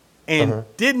 and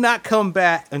did not come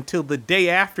back until the day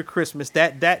after Christmas,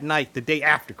 that night, the day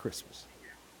after Christmas.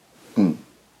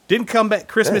 Didn't come back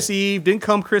Christmas Eve, didn't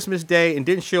come Christmas Day, and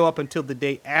didn't show up until the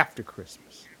day after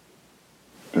Christmas.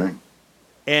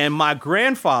 And my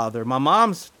grandfather, my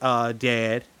mom's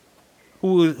dad,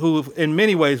 who in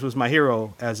many ways was my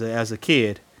hero as a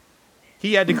kid,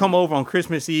 he had to come over on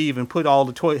Christmas Eve and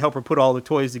help her put all the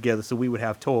toys together so we would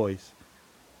have toys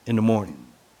in the morning.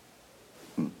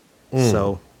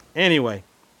 So anyway,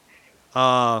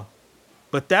 but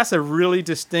that's a really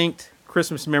distinct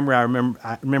Christmas memory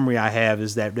I have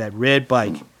is that red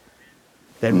bike,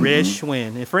 that red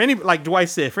Schwinn. And like Dwight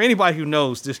said, for anybody who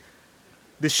knows,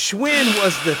 the Schwinn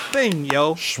was the thing,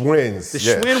 yo. Schwinns. The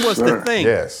Schwinn was the thing.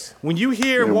 Yes. When you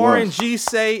hear Warren G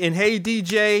say in Hey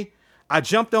DJ, I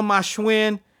jumped on my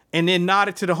Schwinn and then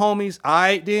nodded to the homies, all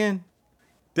right then,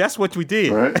 that's what we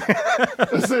did. Right.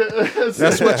 That's it.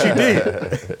 That's what you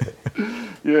did.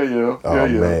 Yeah. Oh,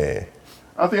 man.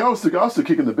 I think I was still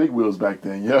kicking the big wheels back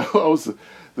then. Yeah, I was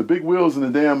the big wheels and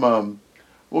the damn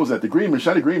what was that? The green machine.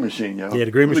 I had a green machine, yo. Yeah,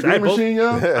 the green machine. The green machine, yo.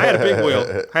 I had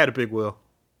a big wheel.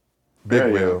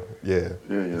 Big wheel. Yeah.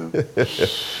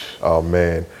 Oh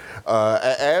man.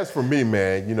 As for me,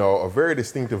 man, a very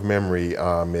distinctive memory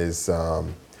is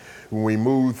when we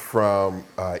moved from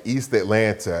East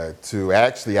Atlanta to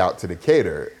actually out to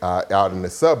Decatur, out in the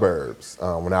suburbs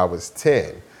when I was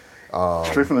 10.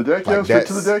 Straight from the deck, yo? Straight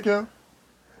to the deck, yo?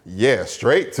 Yeah,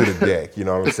 straight to the deck, you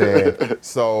know what I'm saying?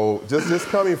 So just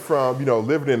coming from,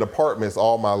 living in apartments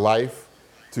all my life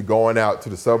to going out to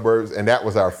the suburbs, and that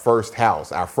was our first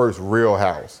house, our first real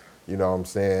house, you know what I'm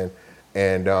saying?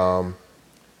 And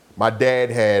my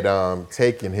dad had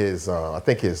taken his, I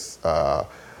think his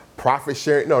profit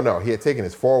sharing, he had taken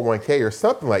his 401k or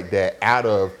something like that out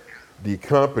of the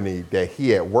company that he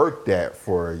had worked at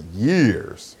for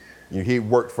years. He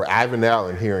worked for Ivan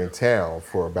Allen here in town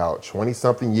for about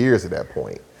 20-something years at that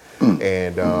point.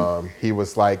 And he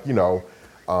was like,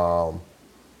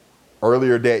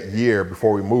 earlier that year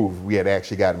before we moved, we had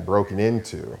actually gotten broken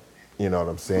into, you know what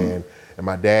I'm saying? And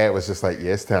my dad was just like,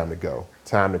 yeah, it's time to go,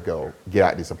 get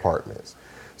out these apartments.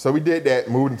 So we did that,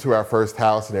 moved into our first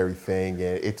house and everything,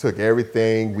 and it took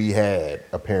everything we had,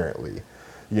 apparently,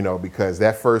 because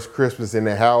that first Christmas in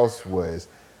the house was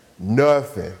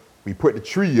nothing. We put the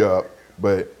tree up,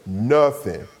 but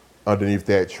nothing underneath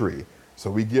that tree. So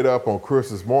we get up on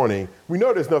Christmas morning. We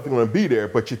know there's nothing going to be there,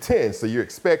 but you're 10, so you're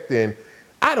expecting,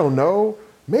 I don't know,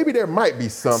 maybe there might be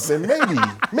something.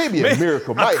 Maybe a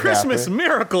miracle might happen. A Christmas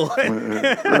miracle.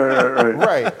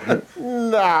 Right.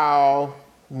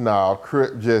 No,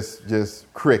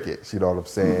 just crickets, you know what I'm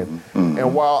saying?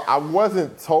 And while I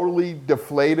wasn't totally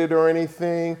deflated or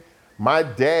anything, my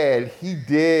dad, he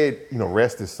did,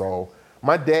 rest his soul,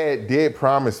 my dad did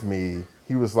promise me,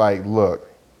 he was like, look,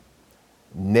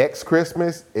 next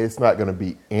Christmas, it's not going to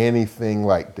be anything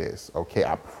like this, okay?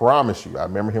 I promise you. I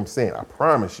remember him saying, I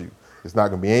promise you, it's not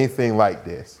going to be anything like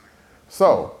this.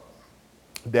 So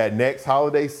that next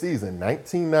holiday season,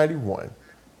 1991,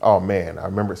 oh man, I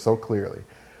remember it so clearly.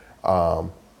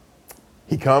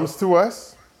 He comes to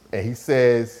us and he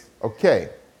says, okay,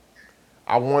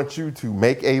 I want you to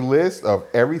make a list of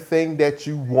everything that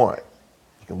you want.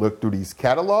 You can look through these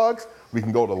catalogs. We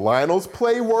can go to Lionel's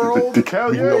Play World. We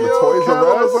can go to Toys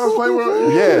R Us. Play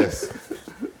World. Yes.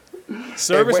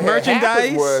 Service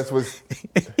merchandise.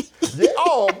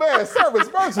 Oh man, service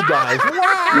merchandise.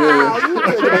 Wow, you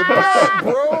taking it back,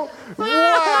 bro. Wow,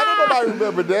 I don't know if I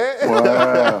remember that.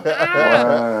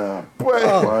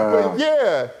 But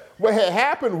yeah, what had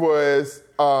happened was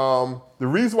the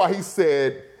reason why he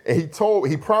said, and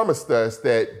he promised us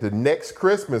that the next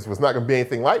Christmas was not going to be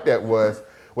anything like that was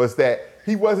that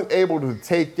he wasn't able to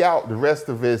take out the rest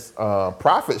of his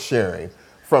profit sharing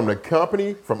from the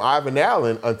company, from Ivan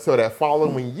Allen, until that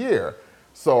following year.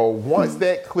 So once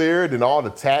that cleared and all the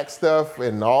tax stuff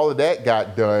and all of that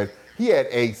got done, he had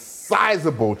a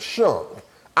sizable chunk.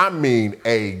 I mean,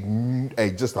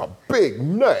 just a big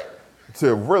nut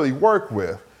to really work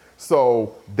with.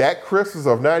 So that Christmas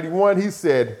of 91, he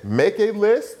said, make a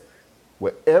list.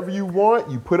 Whatever you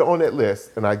want, you put it on that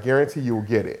list, and I guarantee you will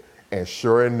get it. And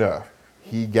sure enough,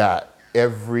 he got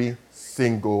every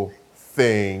single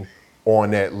thing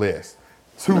on that list.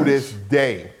 To this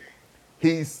day,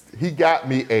 he got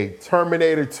me a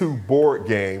Terminator 2 board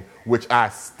game, which I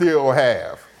still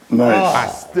have. Nice. I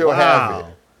still have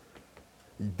it.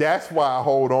 That's why I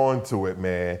hold on to it,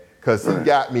 man, because he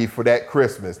got me for that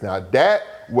Christmas. Now, that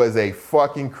was a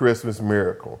fucking Christmas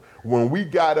miracle. When we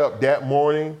got up that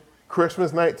morning,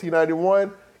 Christmas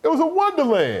 1991, it was a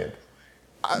wonderland.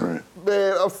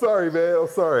 Man, I'm sorry, man. I'm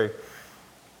sorry.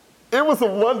 It was a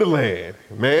wonderland,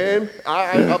 man.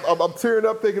 I'm tearing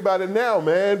up thinking about it now,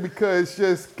 man, because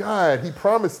just, God, he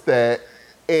promised that,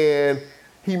 and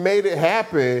he made it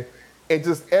happen, and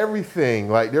just everything.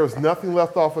 Like, there was nothing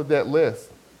left off of that list.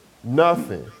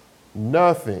 Nothing.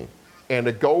 And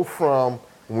to go from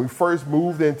when we first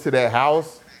moved into that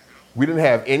house, we didn't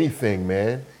have anything,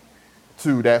 man,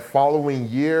 to that following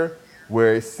year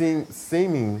where it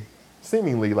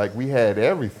seemingly like we had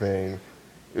everything.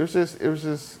 It was just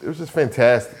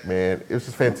fantastic, man. It was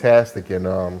just fantastic, and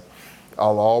I'll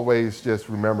always just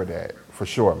remember that for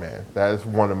sure, man. That is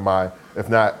one of my, if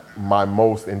not my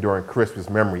most enduring Christmas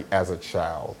memory as a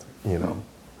child, you know.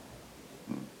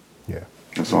 Yeah.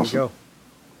 That's awesome. Go.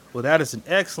 Well, that is an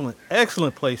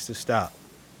excellent place to stop.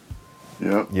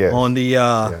 Yeah. Yeah. On the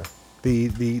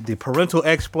parental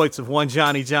exploits of one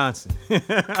Johnny Johnson.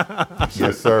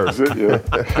 Yes, sir. That's it, yeah.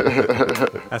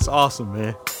 That's awesome,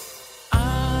 man.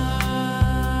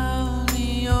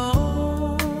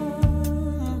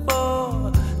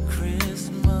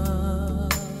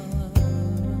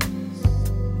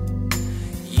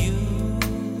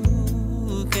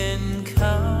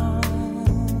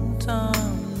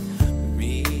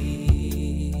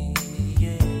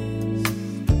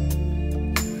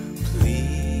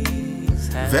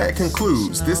 That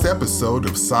concludes this episode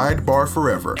of Sidebar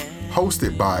Forever,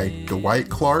 hosted by Dwight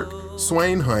Clark,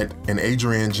 Swain Hunt, and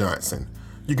Adrian Johnson.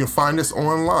 You can find us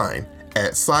online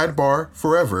at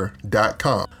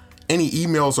sidebarforever.com. Any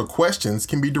emails or questions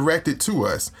can be directed to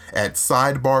us at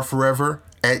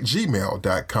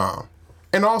sidebarforever@gmail.com.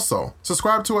 And also,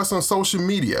 subscribe to us on social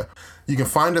media. You can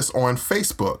find us on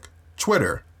Facebook,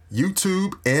 Twitter,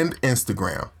 YouTube, and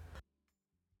Instagram.